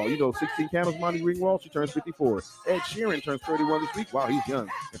Ringwald, 16 Candles Molly Ringwald, she turns 54. Ed Sheeran turns 31 this week. Wow, he's young.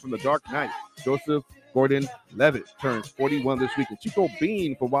 And from the Dark Knight, Joseph Gordon-Levitt turns 41 this week, and Chico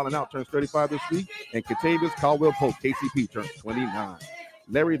Bean for Wildin' Out turns 35 this week, and Catavius Caldwell Pope, KCP, turns 29.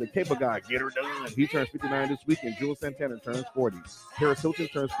 Larry the Cable Guy, get her done. He turns 59 this week, and Jules Santana turns 40. Paris Hilton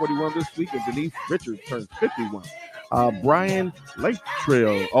turns 41 this week, and Denise Richards turns 51. Brian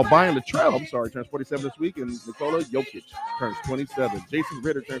Latrell, turns 47 this week, and Nikola Jokic turns 27. Jason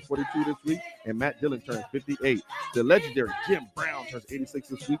Ritter turns 42 this week, and Matt Dillon turns 58. The legendary Jim Brown turns 86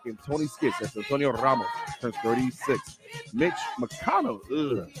 this week, and Tony Skitz, that's Antonio Ramos, turns 36. Mitch McConnell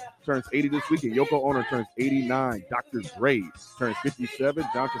turns 80 this week, and Yoko Ono turns 89. Dr. Dre turns 57.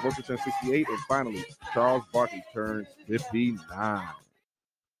 John Travolta turns 68, and finally, Charles Barkley turns 59.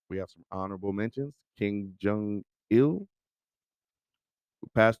 We have some honorable mentions. Kim Jong-il, who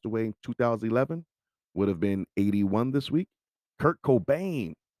passed away in 2011, would have been 81 this week. Kurt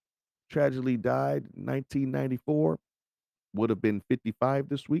Cobain tragically died in 1994, would have been 55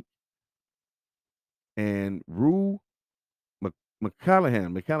 this week. And Rue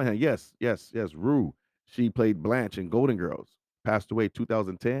McCallaghan, yes, Rue. She played Blanche in Golden Girls. Passed away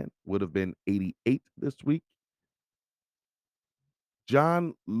 2010, would have been 88 this week.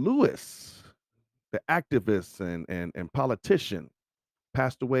 John Lewis, the activist and politician,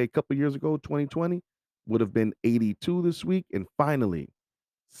 passed away a couple years ago, 2020, would have been 82 this week. And finally,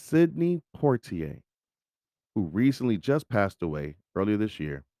 Sidney Poitier, who recently just passed away earlier this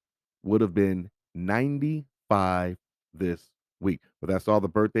year, would have been 95 this week. But that's all the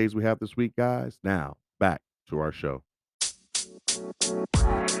birthdays we have this week, guys. Now, back to our show.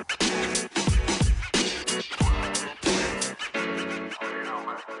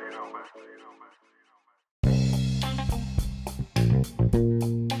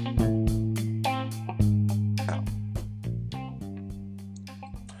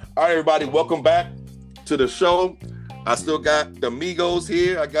 All right, everybody, welcome back to the show. I still got the Migos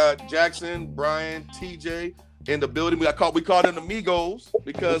here. I got Jackson, Brian, TJ in the building. We called them the Migos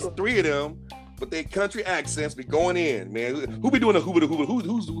because three of them, but they country accents be going in, man. Who be doing the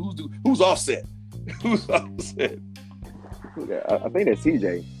who's Offset? Who's Offset? I think that's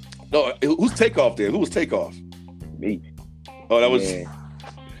TJ. No, who's Takeoff then? Who was Takeoff? Me. Oh, that was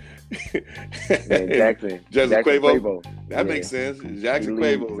Jackson Quavo. That makes sense. Jackson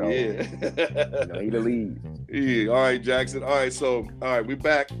Quavo, so, yeah. He the lead. Yeah. All right, Jackson. All right, we're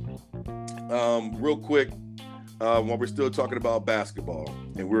back. Real quick, while we're still talking about basketball,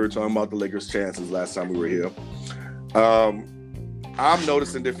 and we were talking about the Lakers' chances last time we were here. I'm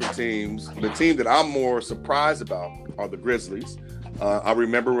noticing different teams. The team that I'm more surprised about are the Grizzlies. I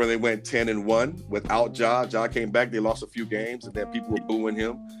remember when they went 10-1 without Ja. Ja came back. They lost a few games, and then people were booing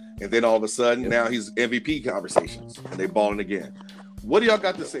him. And then all of a sudden, now he's MVP conversations, and they balling again. What do y'all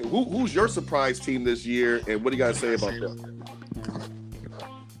got to say? Who's your surprise team this year, and what do you got to say about them?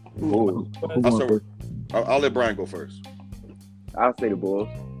 I'll let Brian go first. I'll say the Bulls.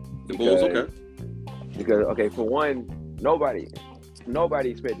 The Bulls, okay. Because, for one, nobody, nobody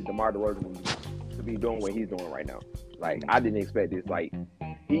expected DeMar DeRozan to be doing what he's doing right now. Like, I didn't expect this. Like,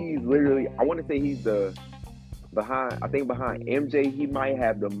 he's literally, I want to say he's behind MJ, he might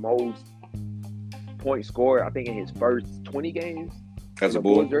have the most point scored, I think, in his first 20 games. As a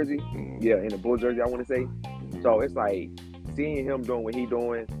Bulls Bull jersey. Yeah, in the Bulls jersey, I want to say. So it's like seeing him doing what he's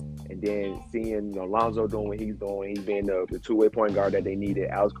doing, and then seeing Lonzo doing what he's doing. He's being the two-way point guard that they needed.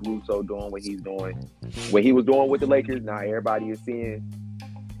 Alex Caruso doing what he's doing. What he was doing with the Lakers, now everybody is seeing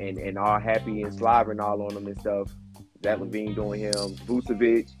and all happy and slobbering all on them and stuff. Zach LaVine doing him.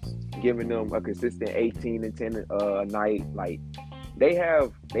 Vucevic giving them a consistent 18 and 10 a night. Like, they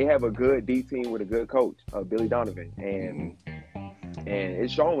have a good D team with a good coach, Billy Donovan, and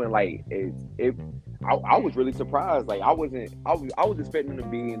it's showing. Like, I was really surprised. Like, I was expecting them to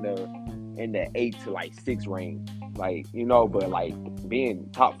be in the 8 to like 6 range, like, but like being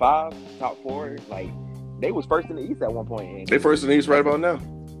top 5, top 4, like they was first in the East at one point. And they first in the East right about now.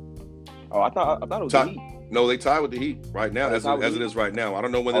 Oh, I thought it was the Heat. No, they tied with the Heat right now, as it is right now. I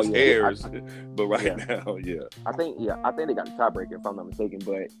don't know when this airs, but now, yeah. I think they got the tiebreaker, if I'm not mistaken.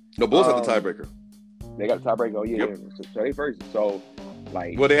 But no, Bulls have the tiebreaker. They got the tiebreaker. Oh yeah, yep. So they first. So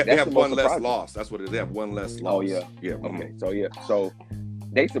like, well, they have one less loss. That's what it is. They have one less loss. Oh yeah, yeah. Okay, so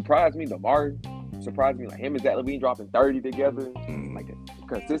they surprised me. DeMar surprised me. Like, him and Zach LaVine dropping 30 together. Like,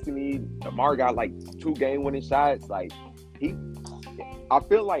 consistently, DeMar got like 2 game-winning shots. Like, I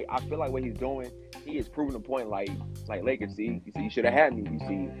feel like what he's doing, he is proving the point. Like Lakers, see, you should have had me. You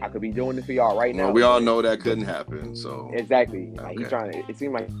see, I could be doing this for y'all right now. Well, we all know that couldn't happen. So exactly, like, he's trying to. It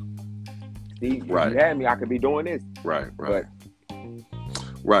seemed like, Steve, right. If you had me, I could be doing this. Right. But,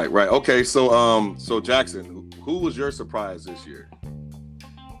 right. Okay, so Jackson, who was your surprise this year?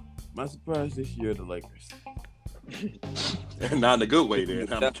 My surprise this year, the Lakers. Not in a good way,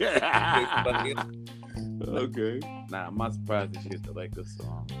 then. Okay. Nah, my surprise this year is the Lakers.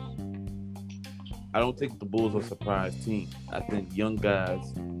 I don't think the Bulls are a surprise team. I think young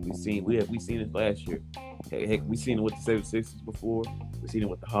guys, we seen it last year. Heck, we seen it with the 76ers before. We seen it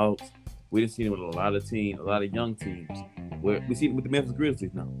with the Hawks. We done seen it with a lot of young teams. We seen it with the Memphis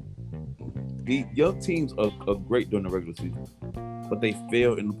Grizzlies now. The young teams are great during the regular season, but they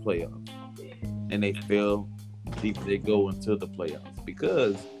fail in the playoffs, and they fail deep they go into the playoffs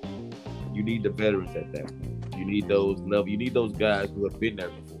because you need the veterans at that point. You need those guys who have been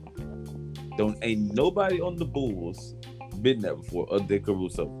there before. Ain't nobody on the Bulls been there before other than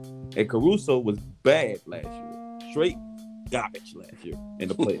Caruso. And Caruso was bad last year. Straight garbage last year in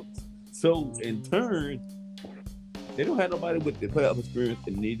the playoffs. So in turn, they don't have nobody with the playoff experience,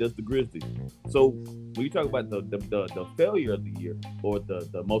 and neither does the Grizzlies. So when you talk about the failure of the year or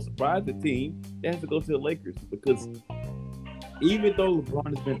the most surprising team, it has to go to the Lakers, because even though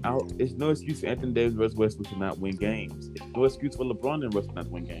LeBron has been out, it's no excuse for Anthony Davis, Russell Westbrook to not win games. It's no excuse for LeBron and Russell not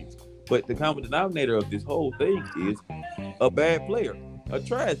to win games. But the common denominator of this whole thing is a bad player, a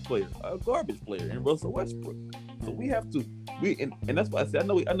trash player, a garbage player, and Russell Westbrook. So we have to, and that's why I said, I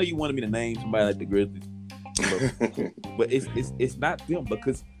know you wanted me to name somebody like the Grizzlies, but it's not them,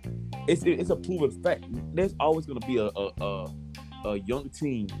 because it's a proven fact. There's always going to be a young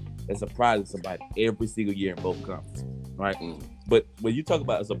team that surprises somebody every single year in both conferences, right? But when you talk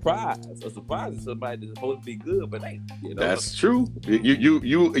about a surprise is somebody that's supposed to be good, but ain't. That's true.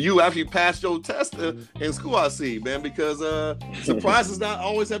 You actually passed your test in school, I see, man, because surprises not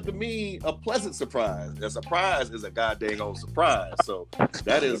always have to mean a pleasant surprise. A surprise is a goddamn old surprise. So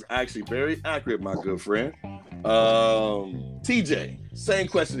that is actually very accurate, my good friend. TJ, same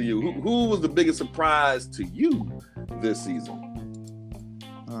question to you. Who was the biggest surprise to you this season?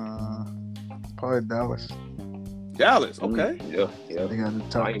 Probably Dallas. Dallas, okay. Yeah. They got the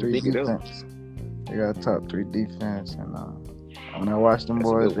top 3 defense. They got top 3 defense, and when I watch them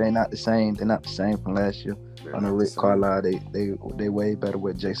boys, they're not the same. They're not the same from last year. Under Rick Carlisle, they way better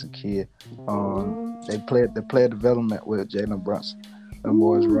with Jason Kidd. They played the player development with Jalen Brunson. Them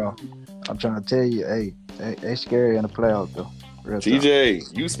boys raw. I'm trying to tell you, they scary in the playoffs though.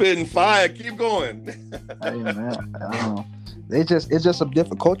 TJ, you spitting fire. Keep going. Hey man, it's just a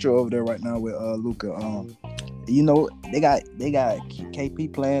different culture over there right now with Luka. They got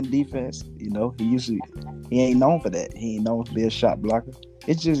KP playing defense. He ain't known for that. He ain't known for being a shot blocker.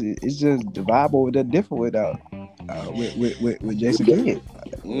 It's just the vibe over there different with Jason Kidd.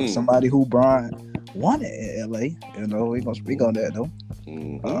 Somebody who Brian wanted in LA. We gonna speak on that though.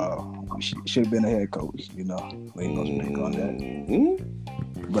 Should have been a head coach. We ain't gonna speak on that.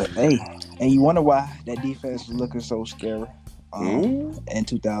 But hey, and you wonder why that defense was looking so scary in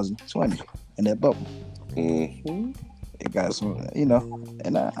 2020 in that bubble. It got some, and I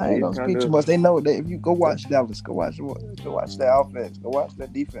ain't gonna speak kinda- too much. They know that if you go watch Dallas, go watch that offense, go watch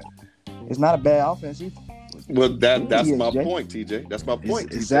that defense. It's not a bad offense either. Well, that's my THJ. point, TJ. That's my point.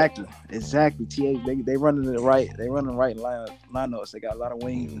 TJ. Exactly. They running it right. They running right lineups. They got a lot of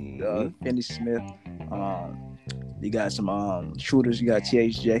wings. Finney Smith. You got some shooters. You got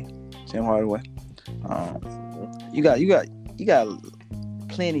THJ, Sam Hardaway. You got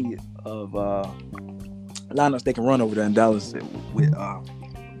plenty of lineups they can run over there in Dallas with a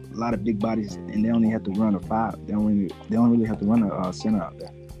lot of big bodies, and they only have to run a 5. They don't really have to run a center out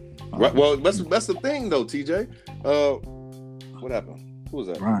there. Right. Well, that's the thing though, TJ. What happened? Who was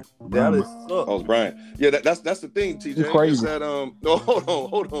that? Brian. Dallas sucks. Oh, it's Brian. Yeah, that's the thing, TJ. It's crazy. Is that no,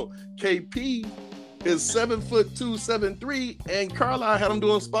 hold on. KP is 7'2", 7'3", and Carlisle had him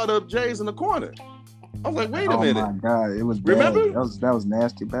doing spot up J's in the corner. I was like, wait a minute. Oh my God, it was bad. Remember? That was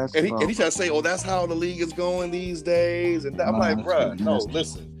nasty basketball. And he tried to say, "Oh, that's how the league is going these days." And I'm like, "Bruh, no,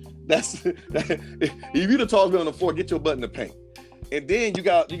 listen. That's if you'd have told me on the floor, get your butt in the paint." And then you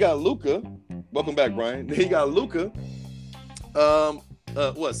got Luka. Welcome back, Brian. Then you got Luka.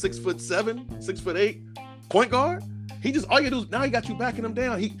 6'7", 6'8", point guard. He just all you do is now he got you backing him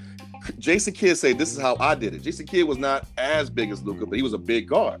down. Jason Kidd said, "This is how I did it." Jason Kidd was not as big as Luka, but he was a big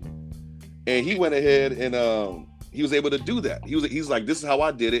guard, and he went ahead and he was able to do that. He's like, "This is how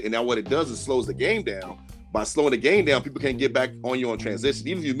I did it," and now what it does is slows the game down. By slowing the game down, people can't get back on you on transition.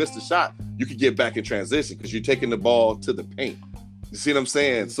 Even if you missed a shot, you can get back in transition because you're taking the ball to the paint. You see what I'm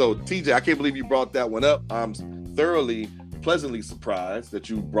saying? So, TJ, I can't believe you brought that one up. I'm pleasantly surprised that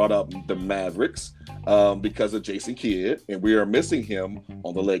you brought up the Mavericks because of Jason Kidd, and we are missing him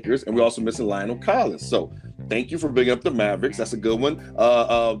on the Lakers, and we're also missing Lionel Collins. So, thank you for bringing up the Mavericks. That's a good one.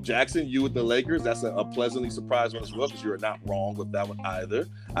 Jackson, you with the Lakers, that's a pleasantly surprised one as well, because you're not wrong with that one either.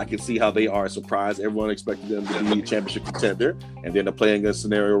 I can see how they are surprised. Everyone expected them to be a championship contender, and then they're playing a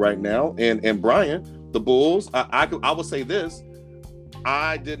scenario right now. And Brian, the Bulls, I will say this.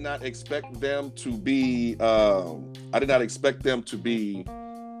 I did not expect them to be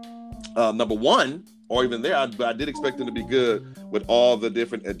number one or even there, but I did expect them to be good with all the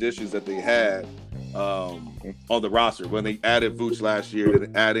different additions that they had on the roster. When they added Vooch last year,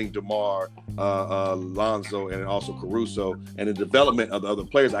 and adding DeMar, Lonzo, and also Caruso, and the development of the other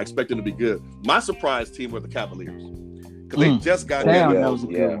players, I expected them to be good. My surprise team were the Cavaliers, because they just got that was a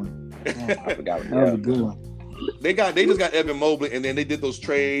good one. I forgot. That was a good one. They just got Evan Mobley, and then they did those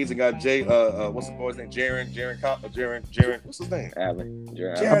trades and got what's the boy's name? Jaron. What's his name?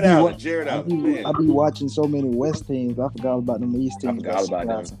 Jared Allen. I be watching so many West teams. I forgot about them East teams. I forgot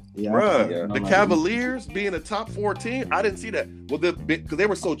about them. Yeah, the Cavaliers being a top 4 team, I didn't see that. Well, because they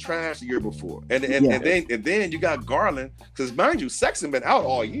were so trash the year before, and then you got Garland, because mind you, Sexton been out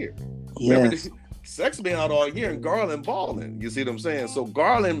all year. Yes. Sexton been out all year and Garland balling. You see what I'm saying? So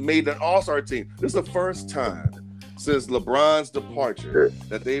Garland made an all-star team. This is the first time since LeBron's departure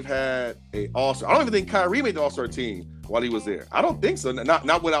that they've had an all-star. I don't even think Kyrie made the all-star team while he was there. I don't think so.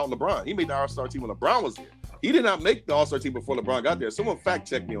 Not without LeBron. He made the all-star team when LeBron was there. He did not make the all-star team before LeBron got there. Someone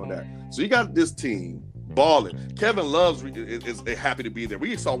fact-check me on that. So you got this team balling. Kevin Love is happy to be there.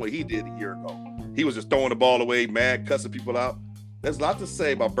 We saw what he did a year ago. He was just throwing the ball away, mad, cussing people out. There's a lot to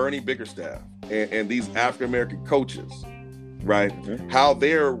say about Bernie Bickerstaff and these African-American coaches, right? Mm-hmm. How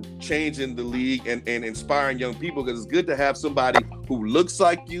they're changing the league and inspiring young people, because it's good to have somebody who looks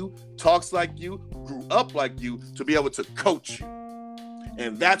like you, talks like you, grew up like you, to be able to coach you.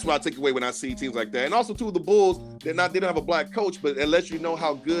 And that's what I take away when I see teams like that. And also, too, the Bulls, they don't have a black coach, but it lets you know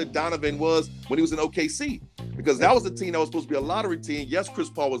how good Donovan was when he was in OKC. Because that was a team that was supposed to be a lottery team. Yes, Chris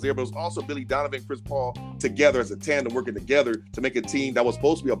Paul was there, but it was also Billy Donovan and Chris Paul together as a tandem, working together to make a team that was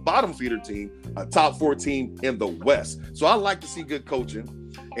supposed to be a bottom feeder team, a top 4 team in the West. So I like to see good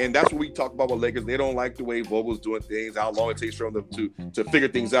coaching. And that's what we talk about with Lakers. They don't like the way Vogel's doing things, how long it takes for them to figure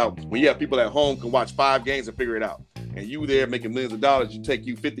things out. When you have people at home can watch 5 games and figure it out, and you there making millions of dollars, you take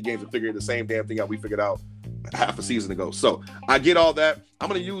you 50 games and figure the same damn thing out we figured out half a season ago. So I get all that. I'm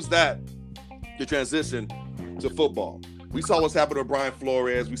going to use that to transition to football. We saw what's happened to Brian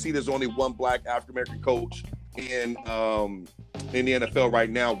Flores. We see there's only one black African-American coach in the NFL right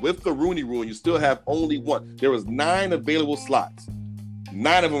now. With the Rooney Rule, you still have only one. There was 9 available slots.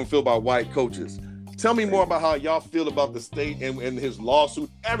 9 of them filled by white coaches. Tell me more about how y'all feel about the state and his lawsuit,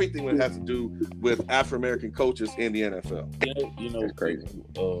 everything that has to do with African-American coaches in the NFL. That's crazy.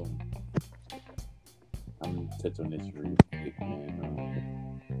 I'm going to touch on this real quick,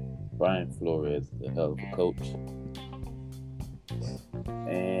 man. Brian Flores is a hell of a coach.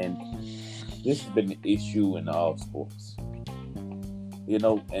 And this has been an issue in all sports. You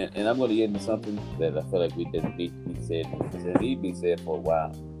know, and I'm going to get into something that I feel like we didn't be said. It need to be said for a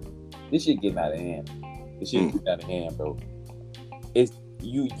while. This shit getting out of hand. This shit getting out of hand, bro. It's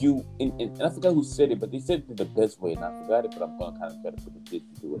you and I forgot who said it, but they said it the best way, and I forgot it, but I'm going to kind of try to put the dish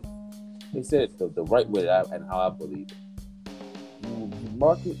to it. They said it the right way and how I believe it. You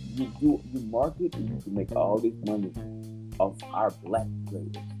market, you market, and you can make all this money off our black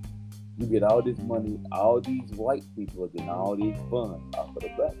players. You get all this money, all these white people are getting all these funds off of the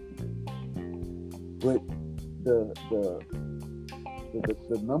black people. But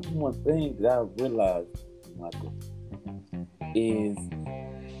the number one thing that I realized, Michael, is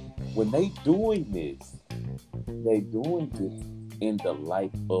when they doing this in the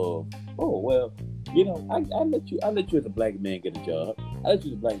light of, oh well, you know, I let you as a black man get a job. I let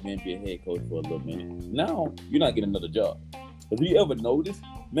you as a black man be a head coach for a little minute. Now you're not getting another job. Have you ever noticed,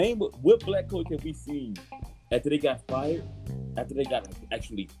 man, what black coach have we seen after they got fired? After they got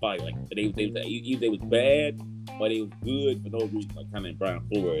actually fired, like either they was bad or they was good for no reason, like kind of Brian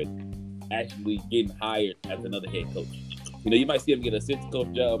Flores actually getting hired as another head coach. You know, you might see him get an assistant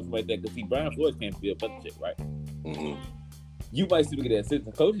coach job or something like that, because see, Brian Flores can't be a bunch of shit, right? Mm-hmm. You might see him get an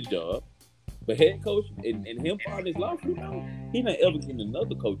assistant coach's job, but head coach and him firing his lawsuit now, he not ever getting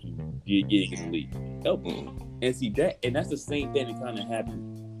another coaching gig in the league. Ever. And see that, and that's the same thing that kind of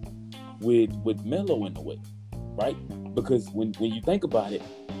happened with Melo in a way, right? Because when you think about it,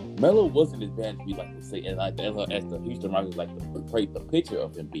 Melo wasn't as bad as we like to say, as the Houston Rockets like to create the picture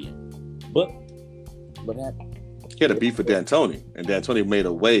of him being. But what happened? He had a beef with D'Antoni, and D'Antoni made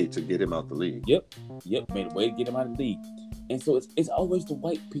a way to get him out the league. Yep, made a way to get him out of the league. And so it's always the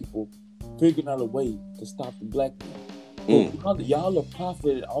white people figuring out a way to stop the black men. Y'all are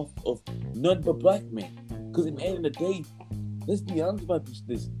profited off of nothing but black men. Because at the end of the day, let's be honest about this.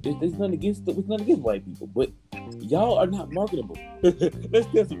 There's nothing against white people, but y'all are not marketable. let's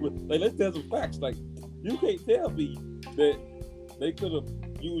tell some facts. Like, you can't tell me that they could have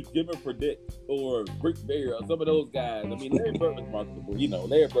used Jimmy Fredette or Rick Barry or some of those guys. I mean, Larry Bird was marketable. You know,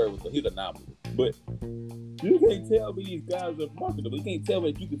 Larry Bird he's an anomaly. But you can't tell me these guys are marketable. You can't tell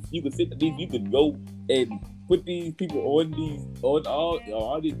me that you can sit these, you can go and put these people on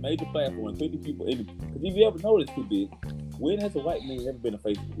all these major platforms, put these people in. Because if you ever notice, too big, when has a white man ever been a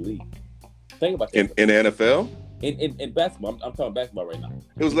face of the league? Think about that. In the NFL? In basketball, I'm talking backball right now.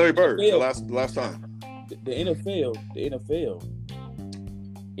 It was Larry Bird the last time. The NFL,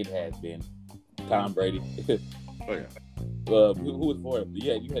 it has been Tom Brady. Oh yeah. Who was for him?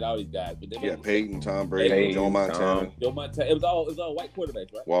 Yeah, you had all these guys, but Peyton, Tom Brady, Joe Montana. It was all white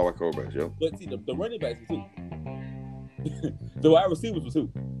quarterbacks, right? White quarterbacks, yeah. But see, the running backs was who? The wide receivers was who?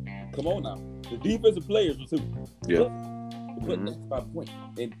 Come on now. The defensive players was who? Yeah. But that's my point,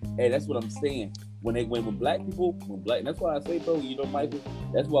 and that's what I'm saying. When black people, that's why I say, bro, you know, Michael,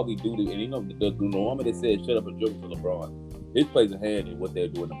 that's why we do this. And you know, the woman that said shut up and joke to LeBron, this plays a hand in what they're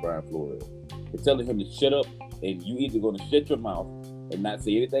doing to Brian Flores. They're telling him to shut up, and you either going to shut your mouth and not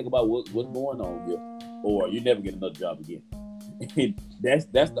say anything about what's going on here, or you never get another job again. And that's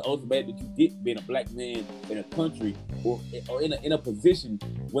the ultimate that you get being a black man in a country or in a position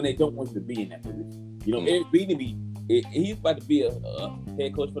when they don't want you to be in that position. You know, Eric Bieniemy, he's about to be a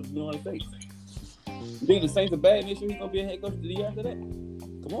head coach for the United States. You think the Saints are bad this year? He's gonna be a head coach the year after that?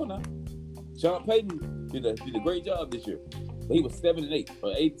 Come on now. Sean Payton did a great job this year, but he was 7-8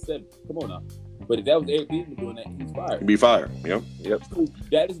 or 8-7. Come on now. But if that was Eric Bieniemy doing that, he's fired. He'd be fired. Yep. So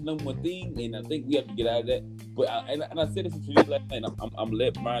that is the number one thing, and I think we have to get out of that. But I said this to you last night. I'm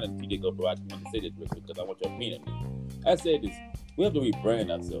let Brian and TJ go, bro. I just want to say this real quick because I want your opinion. I said this. We have to rebrand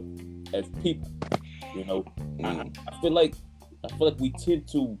ourselves as people. You know, I feel like we tend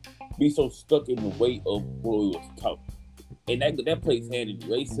to be so stuck in the way of what we was taught, and that plays a hand in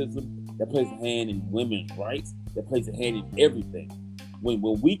racism. That plays a hand in women's rights. That plays a hand in everything. When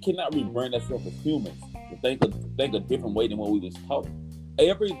we cannot rebrand ourselves as humans to think a different way than what we was taught,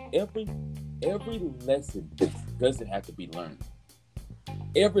 every lesson doesn't have to be learned.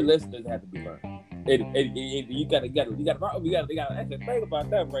 Every lesson doesn't have to be learned. And you gotta actually think about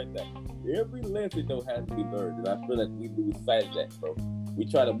that right there. Every lesson don't have to be learned, and I feel like we lose sight of that, bro. We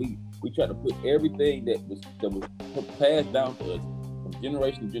try to put everything that was passed down to us from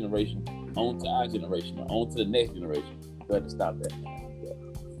generation to generation onto our generation or onto the next generation. We have to stop that.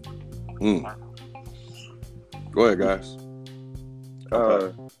 Go ahead, guys.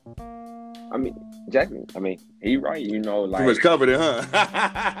 I mean, Jack. He right. You know, like too much covered it, huh?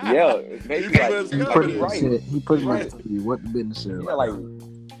 Yeah, basically, he pretty much told you what the business is. Yeah,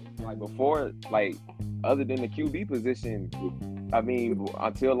 like before, like other than the QB position, I mean,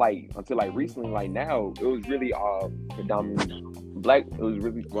 until like recently, like now, it was really predominantly Right.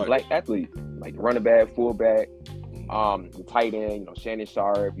 black athletes, like running back, fullback, the tight end, Shannon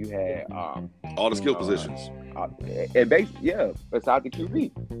Sharp. You had all the skill positions. And besides the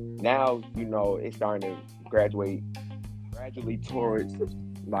QB. Now, it's starting to gradually towards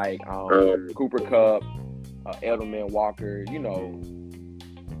like Cooper Kupp, Edelman, Walker,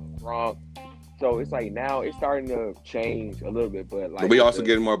 Gronk. So it's like now it's starting to change a little bit, but like we also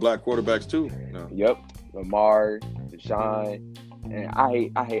getting more black quarterbacks too. No. Yep, Lamar, Deshaun, and I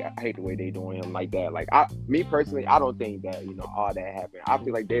hate the way they doing him like that. Like me personally, I don't think that all that happened. I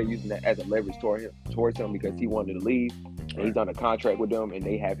feel like they're using that as a leverage towards him because he wanted to leave, and he's on a contract with them, and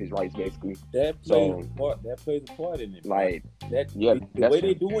they have his rights basically. That plays a part in it. Like the way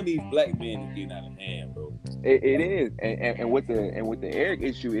they doing these black men is getting out of hand, bro. It is, and with the Eric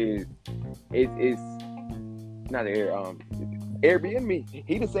issue is it's not Airbnb.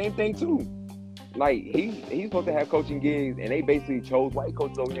 He the same thing too. Like he's supposed to have coaching gigs, and they basically chose white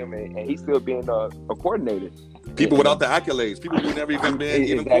coaches over him, and he's still being a coordinator. People without the accolades, people who never even been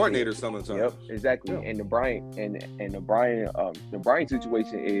even coordinators some of the time. Yep, exactly. Yeah. And the Bryant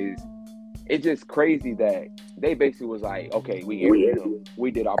situation is, it's just crazy that they basically was like, okay,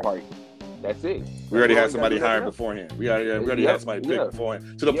 we did our part. That's it. We already had somebody hired beforehand. We already had somebody picked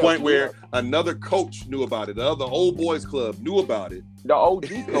beforehand. To the point where another coach knew about it. The other old boys club knew about it. The OG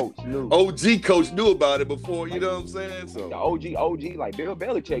coach knew. OG coach knew about it before, you know what I'm saying? So the OG, like Bill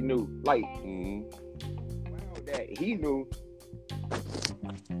Belichick knew. Like that he knew.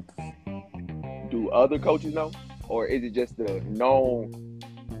 Do other coaches know? Or is it just the known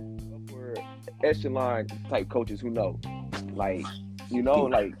upper echelon type coaches who know? Like, well,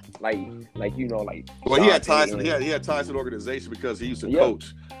 he had ties. He had ties to the organization because he used to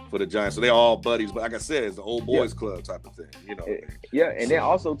coach for the Giants, so they're all buddies. But like I said, it's the old boys club type of thing, and then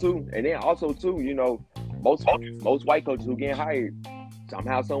also too, most white coaches who get hired,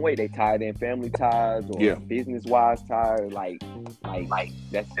 somehow, some way, they tied in family ties or business wise ties. Like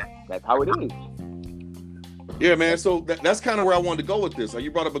that's how it is. Yeah, man. So that's kind of where I wanted to go with this.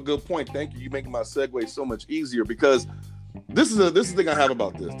 You brought up a good point. Thank you. You making my segue so much easier because. This is the thing I have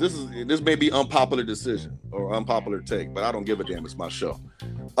about this. This may be unpopular decision or unpopular take, but I don't give a damn. It's my show.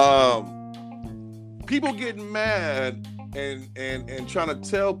 People getting mad and trying to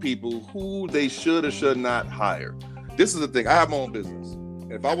tell people who they should or should not hire. This is the thing. I have my own business.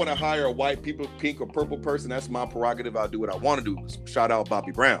 If I want to hire a white, pink, or purple person, that's my prerogative. I'll do what I want to do. Shout out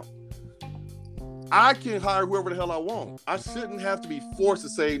Bobby Brown. I can hire whoever the hell I want. I shouldn't have to be forced to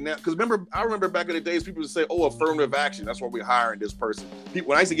say now. Because I remember back in the days, people would say, "Oh, affirmative action. That's why we're hiring this person."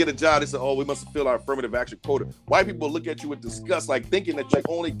 When I used to get a job, they said, "Oh, we must fulfill our affirmative action quota." White people look at you with disgust, like thinking that you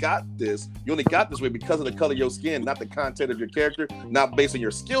only got this way because of the color of your skin, not the content of your character, not based on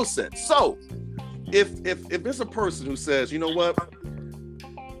your skill set. So, if it's a person who says, "You know what?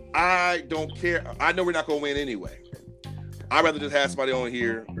 I don't care. I know we're not going to win anyway. I'd rather just have somebody on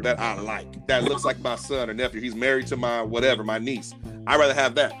here that I like, that looks like my son or nephew. He's married to my niece. I'd rather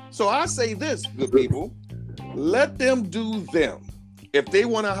have that." So I say this, good people, let them do them. If they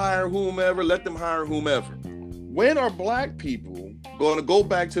want to hire whomever, let them hire whomever. When are black people going to go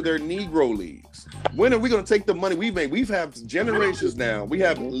back to their Negro leagues? When are we going to take the money we've made? We've had generations now. We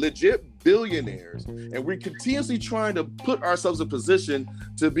have legit billionaires, and we're continuously trying to put ourselves in a position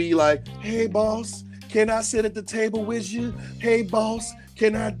to be like, "Hey, boss, can I sit at the table with you? Hey, boss,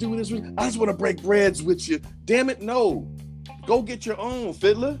 can I do this? I just want to break breads with you." Damn it, no. Go get your own,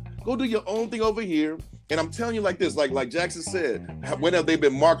 fiddler. Go do your own thing over here. And I'm telling you like this, like Jackson said, when have they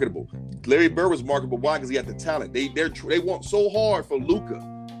been marketable? Larry Bird was marketable. Why? Because he had the talent. They want so hard for Luka.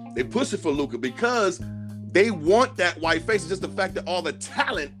 They push it for Luka because they want that white face. It's just the fact that all the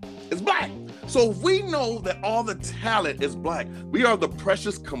talent is black. So if we know that all the talent is black, we are the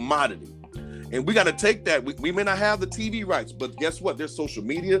precious commodity. And we got to take that. We may not have the TV rights, but guess what? There's social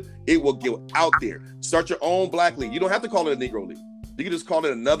media. It will get out there. Start your own black league. You don't have to call it a Negro league. You can just call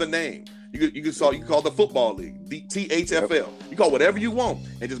it another name. You can call it the football league, the THFL. You call whatever you want,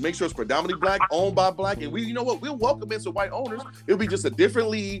 and just make sure it's predominantly black, owned by black. And you know what? We'll welcome in some white owners. It'll be just a different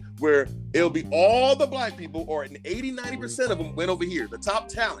league where it'll be all the black people, or 80-90% of them went over here. The top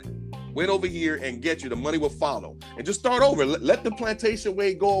talent went over here and get you. The money will follow. And just start over. Let the plantation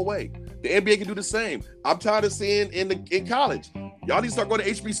way go away. The NBA can do the same. I'm tired of seeing in college. Y'all need to start going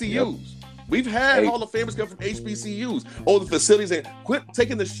to HBCUs. Yep. We've had Hall of Famers come from HBCUs. Oh, the facilities, and quit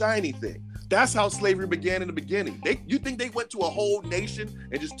taking the shiny thing. That's how slavery began in the beginning. You think they went to a whole nation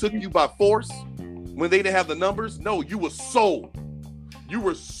and just took you by force when they didn't have the numbers? No, you were sold. You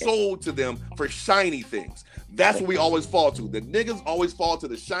were sold to them for shiny things. That's what we always fall to. The niggas always fall to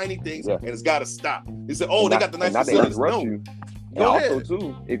the shiny things, and it's got to stop. They said, "Oh, they got the nice facilities." No. Go also ahead.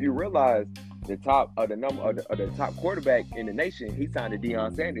 too, if you realize the top of the top quarterback in the nation, he signed to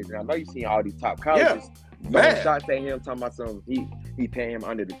Deion Sanders, and I know you've seen all these top colleges throwing mad. shots at him, talking about some he paying him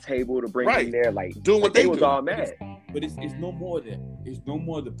under the table to bring Right. him there, like Doing what they they was do. all mad. But it's no more that. It's no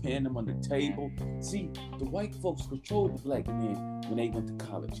more the paying them on the table. See, the white folks controlled the black men when they went to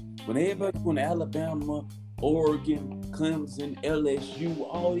college. When everybody went to Alabama, Oregon, Clemson, LSU,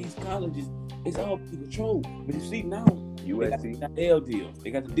 all these colleges, it's all controlled. But you see now, USC. they got the L deals.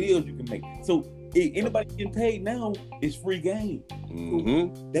 They got the deals you can make. So anybody getting paid now is free game.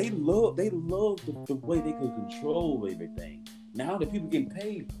 Mm-hmm. They love the way they can control everything. Now that people getting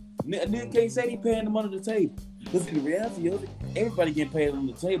paid, a nigga can't say he paying them under the table. Because in the reality of it, everybody getting paid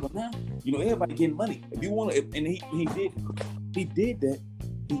under the table now. You know, everybody getting money. If you want to, and he did that.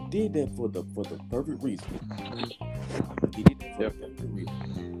 He did that for the perfect reason. He did that for the perfect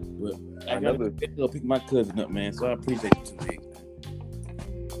reason. But I gotta go pick my cousin up, man. So I appreciate you too, big.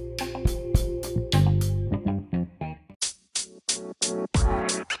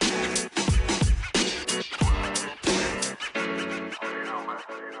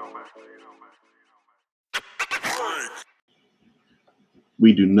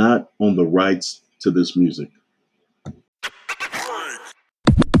 We do not own the rights to this music. I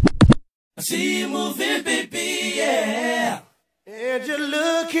see you moving, baby, yeah. And you're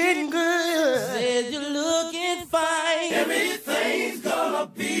looking good. Said you're looking fine. Everything's gonna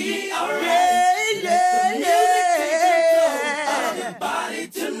be alright. Yeah, yeah. Out of your body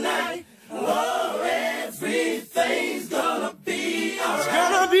tonight. Oh, everything's gonna be alright. It's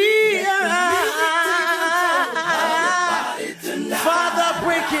gonna be alright. Father,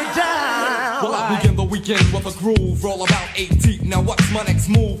 break it down. Well, I begin the weekend with a groove, roll about 8 deep. Now what's my next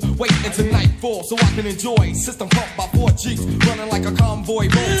move? Wait until nightfall so I can enjoy. System pumped by 4 Jeeps, running like a convoy.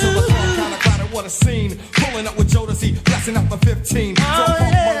 Roll to the club, kinda crowded, what a scene. Pulling up with Jodeci, blessing up the 15. So pump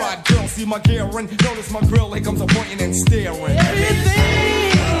my ride, girl, see my gear and notice my grill. Here comes a pointing and staring.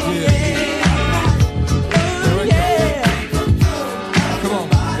 Everything. Come on,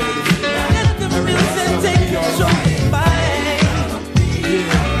 baby. Let the music take control.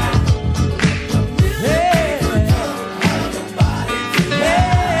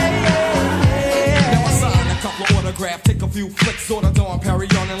 Take a few flicks, sorta Dawn Perry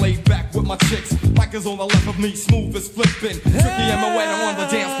on and laid back with my chicks. Mike is on the left of me, smooth as flipping. Tricky and Moana on the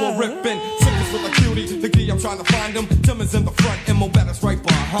dance floor ripping. Sickness with a cutie, the key I'm trying to find him. Tim is in the front and Mobetta's right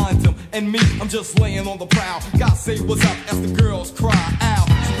behind him. And me, I'm just laying on the prowl. God say what's up as the girls cry out.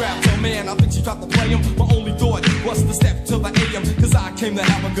 She grabbed her man, I think she tried to play him. My only thought was to step to the AM, cause I came to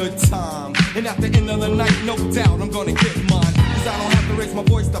have a good time. And at the end of the night, no doubt I'm gonna get mine. Cause I don't have to raise my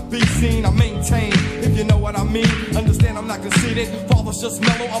voice to be seen. I maintain, if you know what I mean. Understand I'm not conceited. Father's just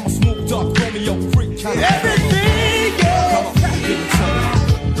mellow. I'm a smooth dark Romeo freak kind of everything, yeah. Come on, give it to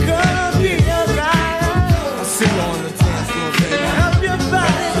me. Gonna be alright. I see you on the dance floor, baby. Help your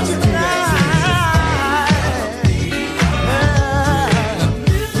body tonight.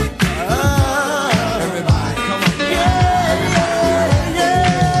 Everybody, come on.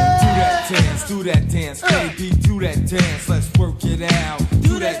 Do that dance, baby. Do that dance. Let's work it out.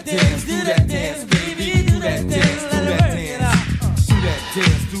 Do that dance, baby. Do that dance, do that dance. Do that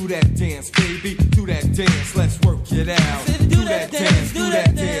dance, do that dance, baby. Do that dance, let's work it out. Do that dance,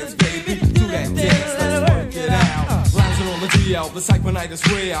 baby. Do that dance, let's work it out. Lounging on the DL, the cypher night is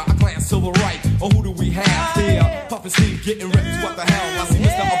rare. I glance to the right, oh who do we have here? Puffin' Steve getting ripped, what the hell? I see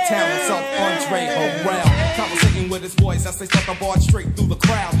Mr. Uptown and South Andre around. Conversating with his voice as they start the bar straight through the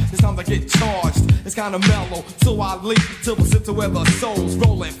crowd. It's time to get charged, it's kinda mellow. So I leap to the center where the soul's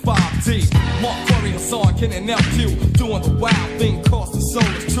rolling 5 deep. Mark Curry, Hassan, Ken and LQ doing the wild thing, cause the soul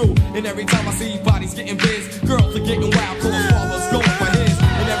is true. And every time I see bodies getting biz, girls are getting wild, cause the father's going for his.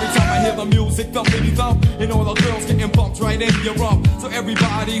 And every time I hear the music thumpity thump, and all the girls getting bumped right in your rump. So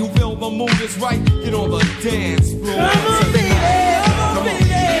everybody who feel the mood is right, get on the dance floor. Come on, baby. Come on, baby.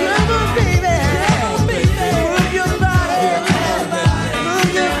 Come on, baby. Come on, baby. Move your body.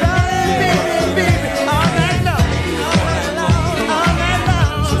 Move your body, baby, baby. All night long. All night long. All night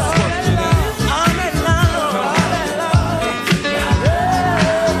long. All night long. All night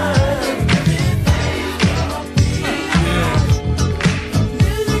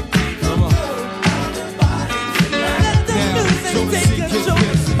Come on. Let the music take control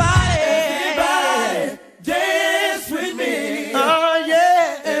of your body. Everybody dance with me.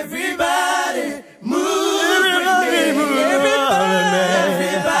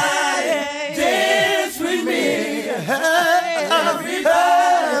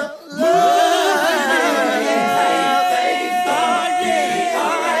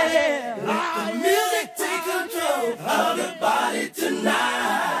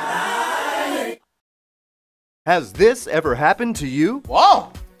 Has this ever happened to you?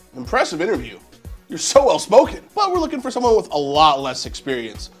 Wow, impressive interview. You're so well spoken, but we're looking for someone with a lot less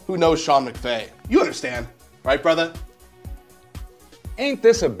experience who knows Sean McVay. You understand, right, brother? Ain't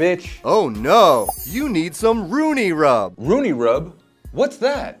this a bitch? Oh no, you need some Rooney Rub. Rooney Rub? What's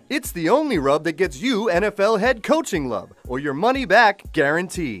that? It's the only rub that gets you NFL head coaching love, or your money back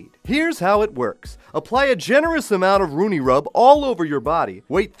guaranteed. Here's how it works. Apply a generous amount of Rooney Rub all over your body,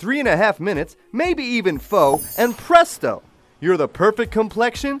 wait 3.5 minutes, maybe even faux, and presto! You're the perfect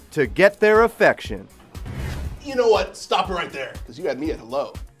complexion to get their affection. You know what? Stop it right there, because you had me at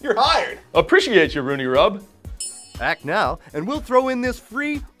hello. You're hired. Appreciate you, Rooney Rub. Act now, and we'll throw in this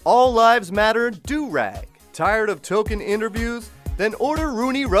free All Lives Matter do-rag. Tired of token interviews? Then order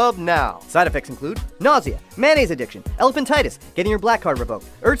Rooney Rub now. Side effects include nausea, mayonnaise addiction, elephantitis, getting your black card revoked,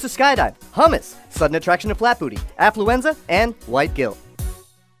 urge to skydive, hummus, sudden attraction to flat booty, affluenza, and white guilt.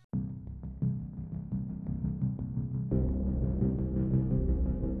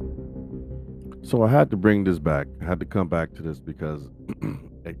 So I had to bring this back. I had to come back to this because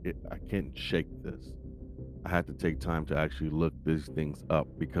I can't shake this. I had to take time to actually look these things up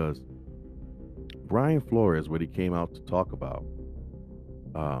because Brian Flores, what he came out to talk about,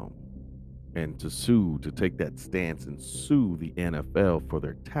 and to take that stance and sue the NFL for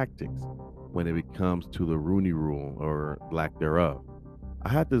their tactics when it comes to the Rooney Rule or lack thereof. I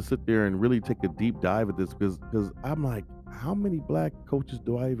had to sit there and really take a deep dive at this because I'm like, how many black coaches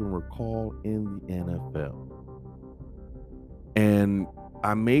do I even recall in the NFL? And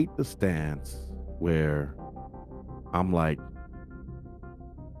I made the stance where I'm like,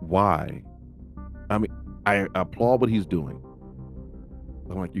 why? I mean, I applaud what he's doing.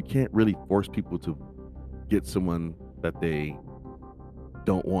 I'm like, you can't really force people to get someone that they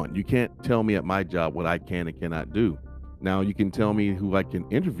don't want. You can't tell me at my job what I can and cannot do. Now, you can tell me who I can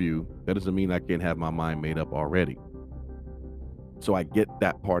interview. That doesn't mean I can't have my mind made up already. So I get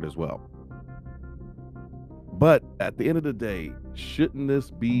that part as well. But at the end of the day, shouldn't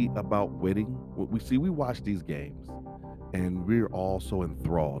this be about winning? We watch these games and we're all so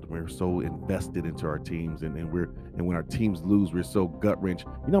enthralled. We're so invested into our teams, and when our teams lose, we're so gut wrench.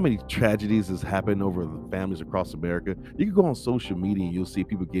 You know how many tragedies has happened over the families across America? You can go on social media and you'll see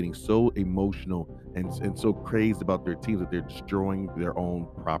people getting so emotional and so crazed about their teams that they're destroying their own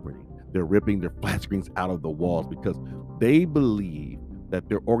property. They're ripping their flat screens out of the walls because they believe that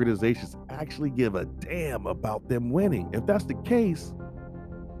their organizations actually give a damn about them winning. If that's the case,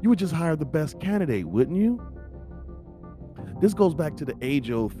 you would just hire the best candidate, wouldn't you? This goes back to the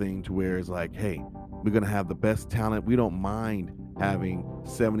age-old thing to where it's like, hey, we're going to have the best talent. We don't mind having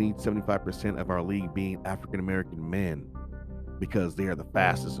 75% of our league being African-American men because they are the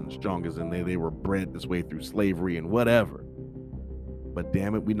fastest and strongest and they were bred this way through slavery and whatever. But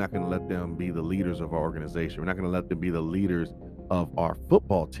damn it, we're not going to let them be the leaders of our organization. We're not going to let them be the leaders of our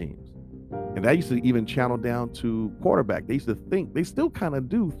football teams. And that used to even channel down to quarterback. They used to think, they still kind of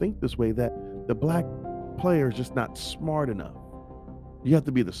do think this way, that the black player is just not smart enough. You have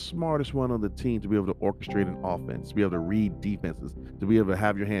to be the smartest one on the team to be able to orchestrate an offense, to be able to read defenses, to be able to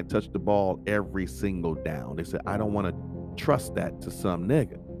have your hand touch the ball every single down. They said, I don't want to trust that to some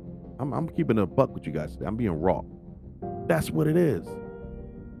nigga. I'm keeping a buck with you guys today. I'm being raw. That's what it is.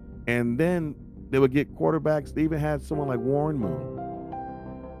 And then they would get quarterbacks. They even had someone like Warren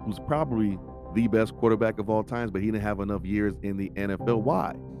Moon, who's probably the best quarterback of all times, but he didn't have enough years in the NFL.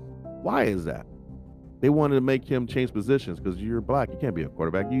 Why? Why is that? They wanted to make him change positions because you're black. You can't be a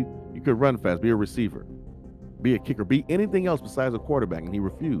quarterback. You could run fast, be a receiver, be a kicker, be anything else besides a quarterback. And he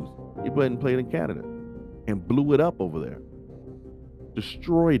refused. He went and played in Canada and blew it up over there.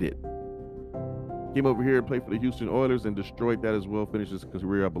 Destroyed it. Came over here and played for the Houston Oilers and destroyed that as well. Finished his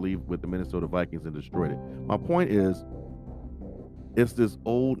career, I believe, with the Minnesota Vikings and destroyed it. My point is, it's this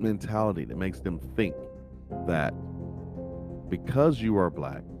old mentality that makes them think that because you are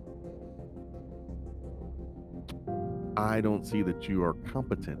black, I don't see that you are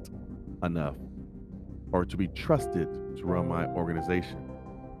competent enough or to be trusted to run my organization.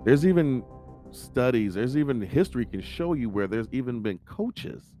 There's even studies, there's even history can show you where there's even been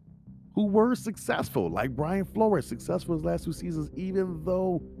coaches who were successful, like Brian Flores, successful his last 2 seasons, even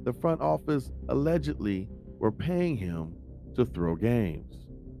though the front office allegedly were paying him to throw games.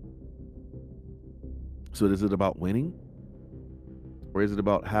 So is it about winning? Or is it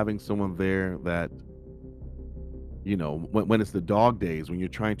about having someone there that, you know, when it's the dog days, when you're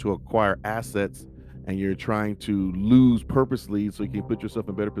trying to acquire assets and you're trying to lose purposely so you can put yourself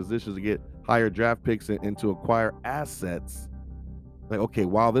in better positions to get higher draft picks and to acquire assets? Like, okay,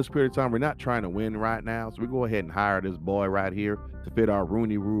 while this period of time, we're not trying to win right now, so we go ahead and hire this boy right here to fit our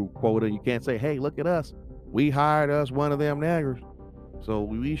Rooney Rule quota. You can't say, hey, look at us. We hired us one of them niggers, so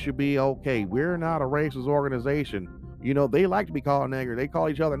we should be okay. We're not a racist organization. You know, they like to be called nigger. They call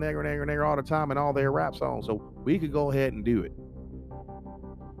each other nigger, nigger, nigger all the time in all their rap songs. So we could go ahead and do it.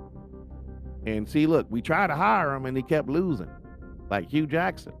 And see, look, we tried to hire him and he kept losing. Like Hugh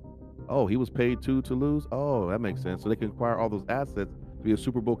Jackson. Oh, he was paid to lose? Oh, that makes sense. So they can acquire all those assets to be a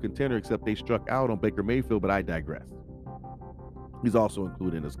Super Bowl contender, except they struck out on Baker Mayfield, but I digress. He's also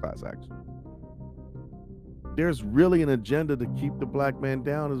included in this class action. There's really an agenda to keep the black man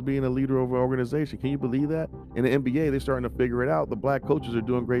down as being a leader of an organization. Can you believe that? In the NBA, they're starting to figure it out. The black coaches are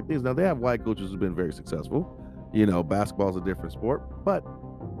doing great things. Now, they have white coaches who've been very successful. You know, basketball's a different sport. But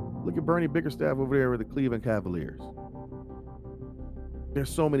look at Bernie Bickerstaff over there with the Cleveland Cavaliers. There's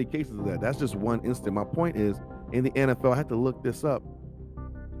so many cases of that. That's just one instant. My point is, in the NFL, I had to look this up.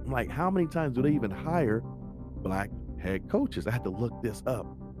 I'm like, how many times do they even hire black head coaches? I had to look this up.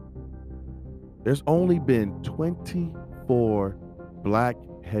 There's only been 24 black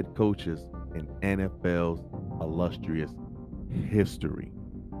head coaches in NFL's illustrious history.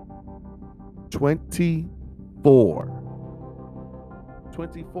 24.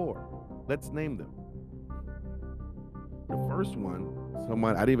 24. Let's name them. The first one,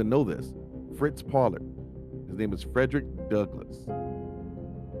 someone, I didn't even know this, Fritz Pollard. His name is Frederick Douglass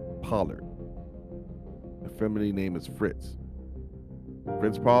Pollard. The feminine name is Fritz.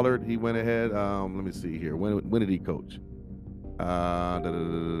 Fritz Pollard, he went ahead, let me see here. When did he coach?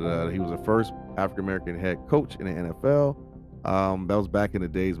 He was the first African-American head coach in the NFL. That was back in the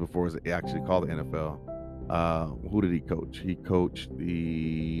days before it was actually called the NFL. Who did he coach? He coached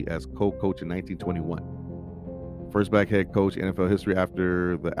as co-coach in 1921. First black head coach in NFL history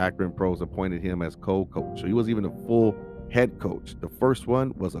after the Akron Pros appointed him as co-coach. So he wasn't even a full head coach. The first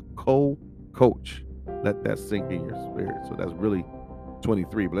one was a co-coach. Let that sink in your spirit. So that's really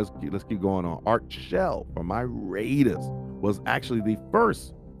 23, but let's keep going on. Art Shell from my Raiders was actually the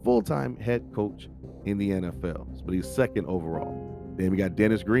first full-time head coach in the NFL, but he's second overall. Then we got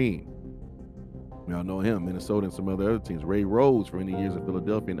Dennis Green. We all know him, Minnesota and some other teams. Ray Rhodes for many years in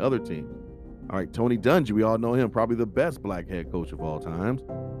Philadelphia and other teams. All right, Tony Dungy, we all know him, probably the best black head coach of all times.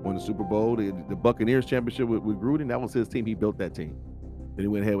 Won the Super Bowl, the Buccaneers championship with Gruden. That was his team. He built that team. Then he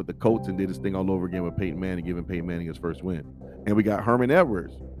went ahead with the Colts and did his thing all over again with Peyton Manning, giving Peyton Manning his first win. And we got Herman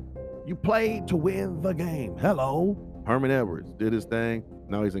Edwards. You played to win the game. Hello. Herman Edwards did his thing.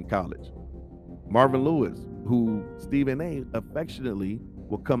 Now he's in college. Marvin Lewis, who Stephen A. affectionately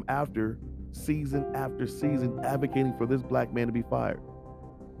will come after season, advocating for this black man to be fired.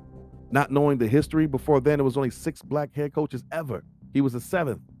 Not knowing the history, before then it was only 6 black head coaches ever. He was the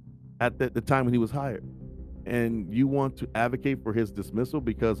 7th at the time when he was hired. And you want to advocate for his dismissal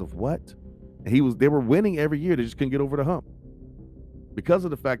because of what? They were winning every year. They just couldn't get over the hump. Because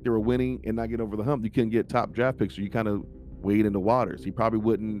of the fact they were winning and not getting over the hump, you couldn't get top draft picks, so you kind of wade in the waters. He probably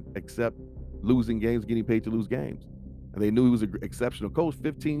wouldn't accept losing games, getting paid to lose games. And they knew he was an exceptional coach.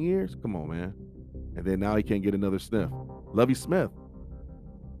 15 years? Come on, man. And then now he can't get another sniff. Lovie Smith,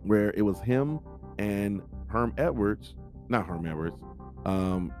 where it was him and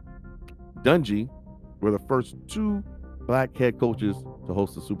Dungy were the first 2 black head coaches to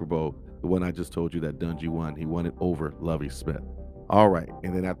host the Super Bowl. The one I just told you that Dungy won. He won it over Lovie Smith. All right.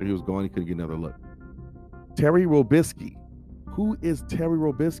 And then after he was gone, he couldn't get another look. Terry Robisky. Who is Terry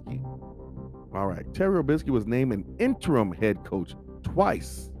Robisky? All right. Terry Robisky was named an interim head coach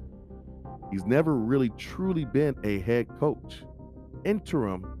twice. He's never really truly been a head coach.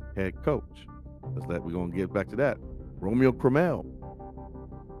 Interim head coach. We're going to get back to that. Romeo Crennel.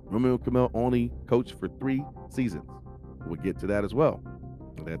 Romeo Crennel only coached for 3 seasons. We'll get to that as well.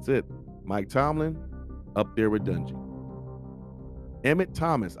 That's it. Mike Tomlin, up there with Dungy. Emmett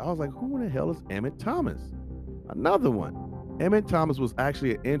Thomas. I was like, who in the hell is Emmett Thomas? Another one. Emmett Thomas was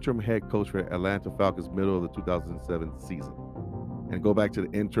actually an interim head coach for the Atlanta Falcons middle of the 2007 season. And go back to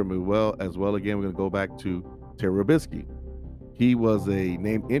the interim as well. Again, we're going to go back to Terry Robisky. He was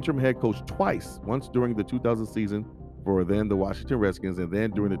named interim head coach twice, once during the 2000 season for then the Washington Redskins, and then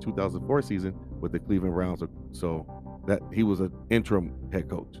during the 2004 season with the Cleveland Browns. So that he was an interim head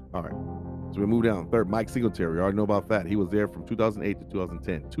coach. All right. So we move down. Third, Mike Singletary. You already know about that. He was there from 2008 to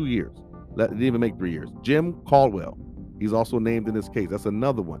 2010, 2 years. Didn't even make 3 years. Jim Caldwell. He's also named in this case. That's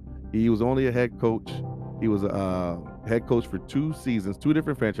another one. He was only a head coach. He was a head coach for 2 seasons, 2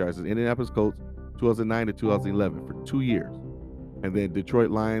 different franchises. Indianapolis Colts, 2009 to 2011 for 2 years. And then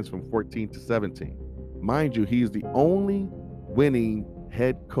Detroit Lions from 14 to 17. Mind you, he is the only winning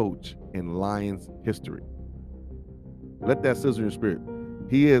head coach in Lions history. Let that sizzle in your spirit.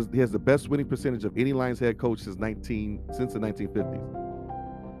 He has the best winning percentage of any Lions head coach since the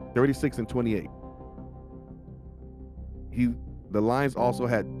 1950s. 36 and 28. The Lions also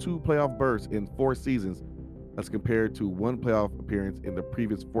had 2 playoff berths in 4 seasons, as compared to 1 playoff appearance in the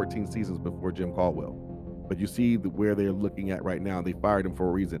previous 14 seasons before Jim Caldwell. But you see where they're looking at right now. They fired him for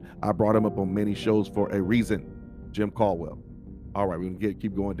a reason. I brought him up on many shows for a reason. Jim Caldwell. All right, we're gonna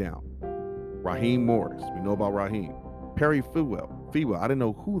keep going down. Raheem Morris. We know about Raheem. Perry Fewell. I didn't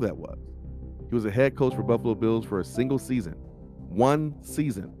know who that was. He was a head coach for Buffalo Bills for a single season. 1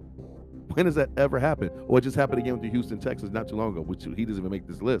 season. When does that ever happen? Or it just happened again with the Houston Texans not too long ago, which he doesn't even make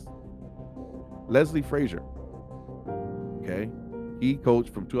this list. Leslie Frazier. Okay. He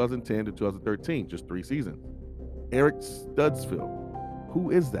coached from 2010 to 2013, just 3 seasons. Eric Studsfield.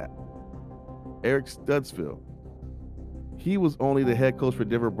 Who is that? Eric Studsfield. He was only the head coach for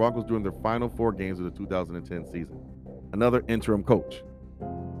Denver Broncos during their final 4 games of the 2010 season. Another interim coach.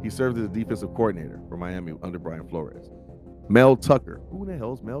 He served as a defensive coordinator for Miami under Brian Flores. Mel Tucker. Who the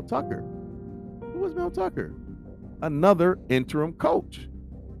hell is Mel Tucker? Who was Mel Tucker? Another interim coach.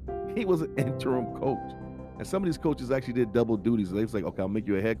 He was an interim coach. And some of these coaches actually did double duties. So they was like, okay, I'll make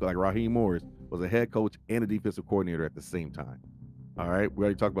you a head coach. Like Raheem Morris was a head coach and a defensive coordinator at the same time. All right. We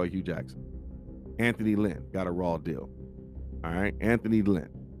already talked about Hugh Jackson. Anthony Lynn got a raw deal. All right. Anthony Lynn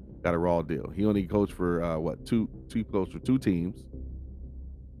got a raw deal. He only coached for two coached for 2 teams.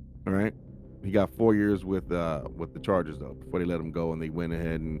 All right. He got 4 years with the Chargers though, before they let him go, and they went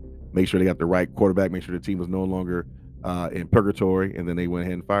ahead and made sure they got the right quarterback, make sure the team was no longer in purgatory, and then they went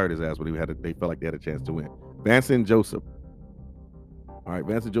ahead and fired his ass when they felt like they had a chance to win. Vincent Joseph. All right,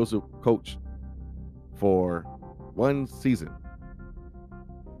 Vincent Joseph coached for 1 season,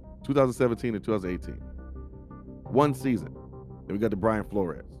 2017 and 2018. 1 season. Then we got the Brian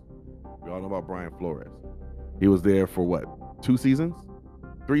Flores. We all know about Brian Flores. He was there for what? 2 seasons?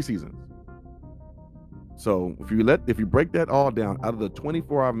 3 seasons. So if you break that all down, out of the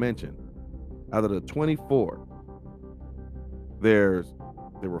 24 I mentioned, out of the 24, there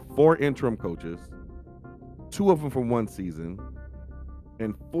were 4 interim coaches, 2 of them for 1 season,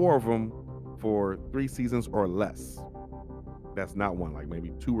 and 4 of them for 3 seasons or less. That's not 1, like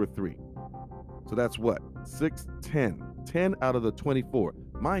maybe 2 or 3. So that's what? 6, 10. 10 out of the 24.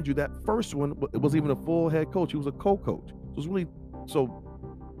 Mind you, that first one, it wasn't even a full head coach. He was a co-coach. So it's really,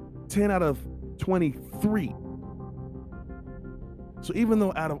 10 out of 23. So even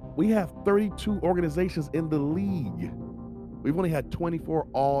though we have 32 organizations in the league, we've only had 24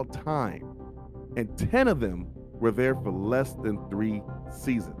 all time, and 10 of them were there for less than 3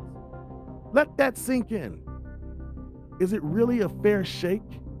 seasons. Let that sink in. Is it really a fair shake?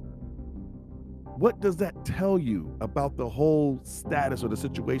 What does that tell you about the whole status or the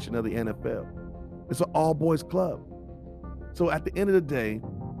situation of the NFL? It's an all-boys club. So at the end of the day,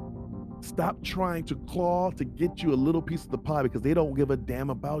 stop trying to claw to get you a little piece of the pie, because they don't give a damn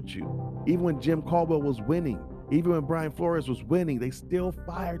about you. Even when Jim Caldwell was winning, even when Brian Flores was winning, they still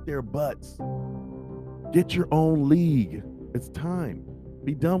fired their butts. Get your own league. It's time.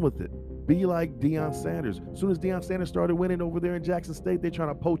 Be done with it. Be like Deion Sanders. As soon as Deion Sanders started winning over there in Jackson State, they're trying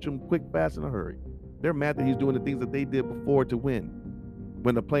to poach him quick, fast, in a hurry. They're mad that he's doing the things that they did before to win.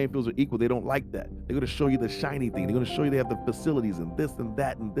 When the playing fields are equal, they don't like that. They're going to show you the shiny thing. They're going to show you they have the facilities and this and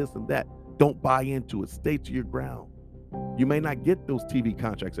that and this and that. Don't buy into it. Stay to your ground. You may not get those TV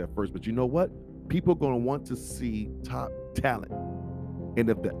contracts at first, but you know what? People are going to want to see top talent. And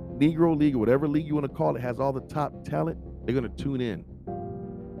if the Negro League or whatever league you want to call it has all the top talent, they're going to tune in.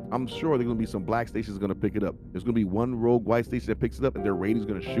 I'm sure there's going to be some black stations going to pick it up. There's going to be one rogue white station that picks it up, and their ratings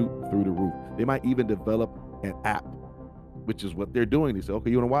going to shoot through the roof. They might even develop an app, which is what they're doing. They say, okay,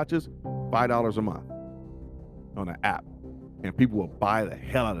 you want to watch this? $5 a month on an app. And people will buy the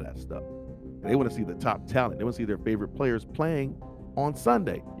hell out of that stuff. They want to see the top talent. They want to see their favorite players playing on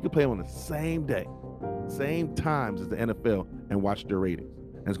Sunday. You can play them on the same day, same times as the NFL, and watch their ratings.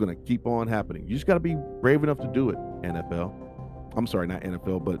 And it's going to keep on happening. You just got to be brave enough to do it, NFL. I'm sorry, not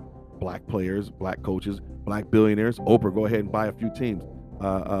NFL, but black players, black coaches, black billionaires. Oprah, go ahead and buy a few teams.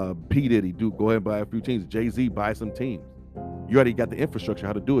 P. Diddy, go ahead and buy a few teams. Jay-Z, buy some teams. You already got the infrastructure,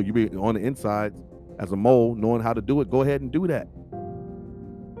 how to do it. You be on the inside as a mole, knowing how to do it. Go ahead and do that.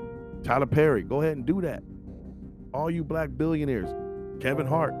 Tyler Perry, go ahead and do that. All you black billionaires, Kevin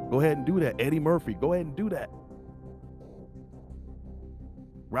Hart, go ahead and do that. Eddie Murphy, go ahead and do that.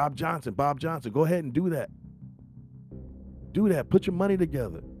 Bob Johnson, go ahead and do that. Do that. Put your money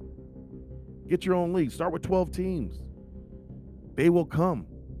together. Get your own league. Start with 12 teams. They will come.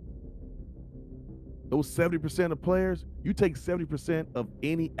 Those 70% of players, you take 70% of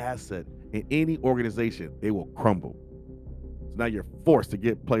any asset in any organization, they will crumble. So now you're forced to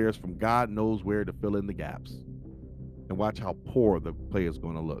get players from God knows where to fill in the gaps. And watch how poor the player is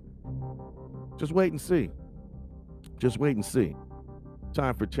going to look. Just wait and see. Just wait and see.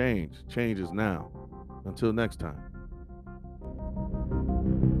 Time for change. Change is now. Until next time.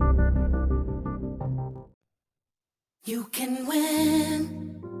 You can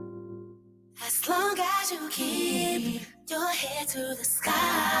win as long as you keep your head to the sky.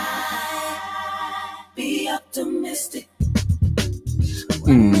 Be optimistic.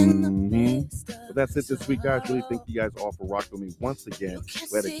 But that's it this week, guys. Really thank you guys all for rocking with me once again.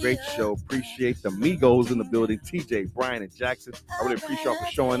 We had a great show. Appreciate the Migos in the building, TJ, Brian, and Jackson. I really appreciate y'all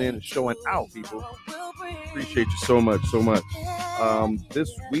for showing in and showing out, people. Appreciate you so much, so much.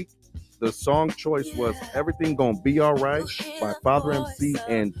 This week, the song choice was Everything Gonna Be Alright by Father MC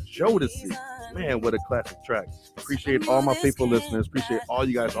and Jodeci. Man, what a classic track. Appreciate all my faithful listeners. Appreciate all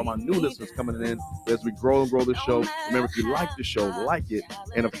you guys, all my new listeners coming in as we grow and grow the show. Remember, if you like the show, like it.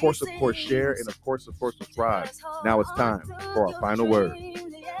 And of course, share. And of course, subscribe. Now it's time for our final word.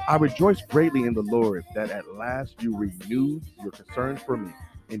 I rejoice greatly in the Lord that at last you renewed your concern for me.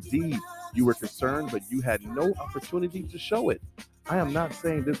 Indeed, you were concerned, but you had no opportunity to show it. I am not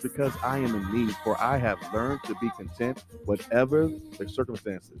saying this because I am in need, for I have learned to be content whatever the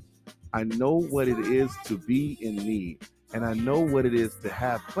circumstances. I know what it is to be in need, and I know what it is to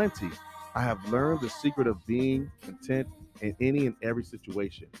have plenty. I have learned the secret of being content in any and every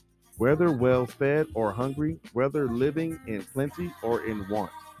situation, whether well fed or hungry, whether living in plenty or in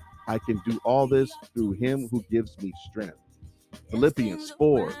want. I can do all this through him who gives me strength. Philippians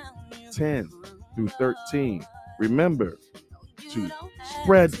 4:10-13. Remember to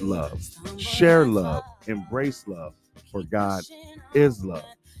spread love, share love, embrace love, for God is love.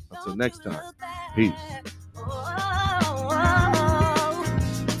 Until next time, peace.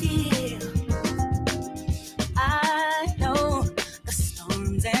 I know the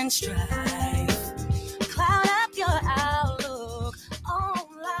storms and strife cloud up your outlook on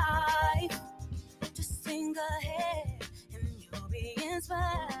life. Just sing ahead and you'll be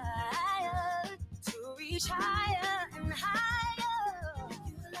inspired to reach high.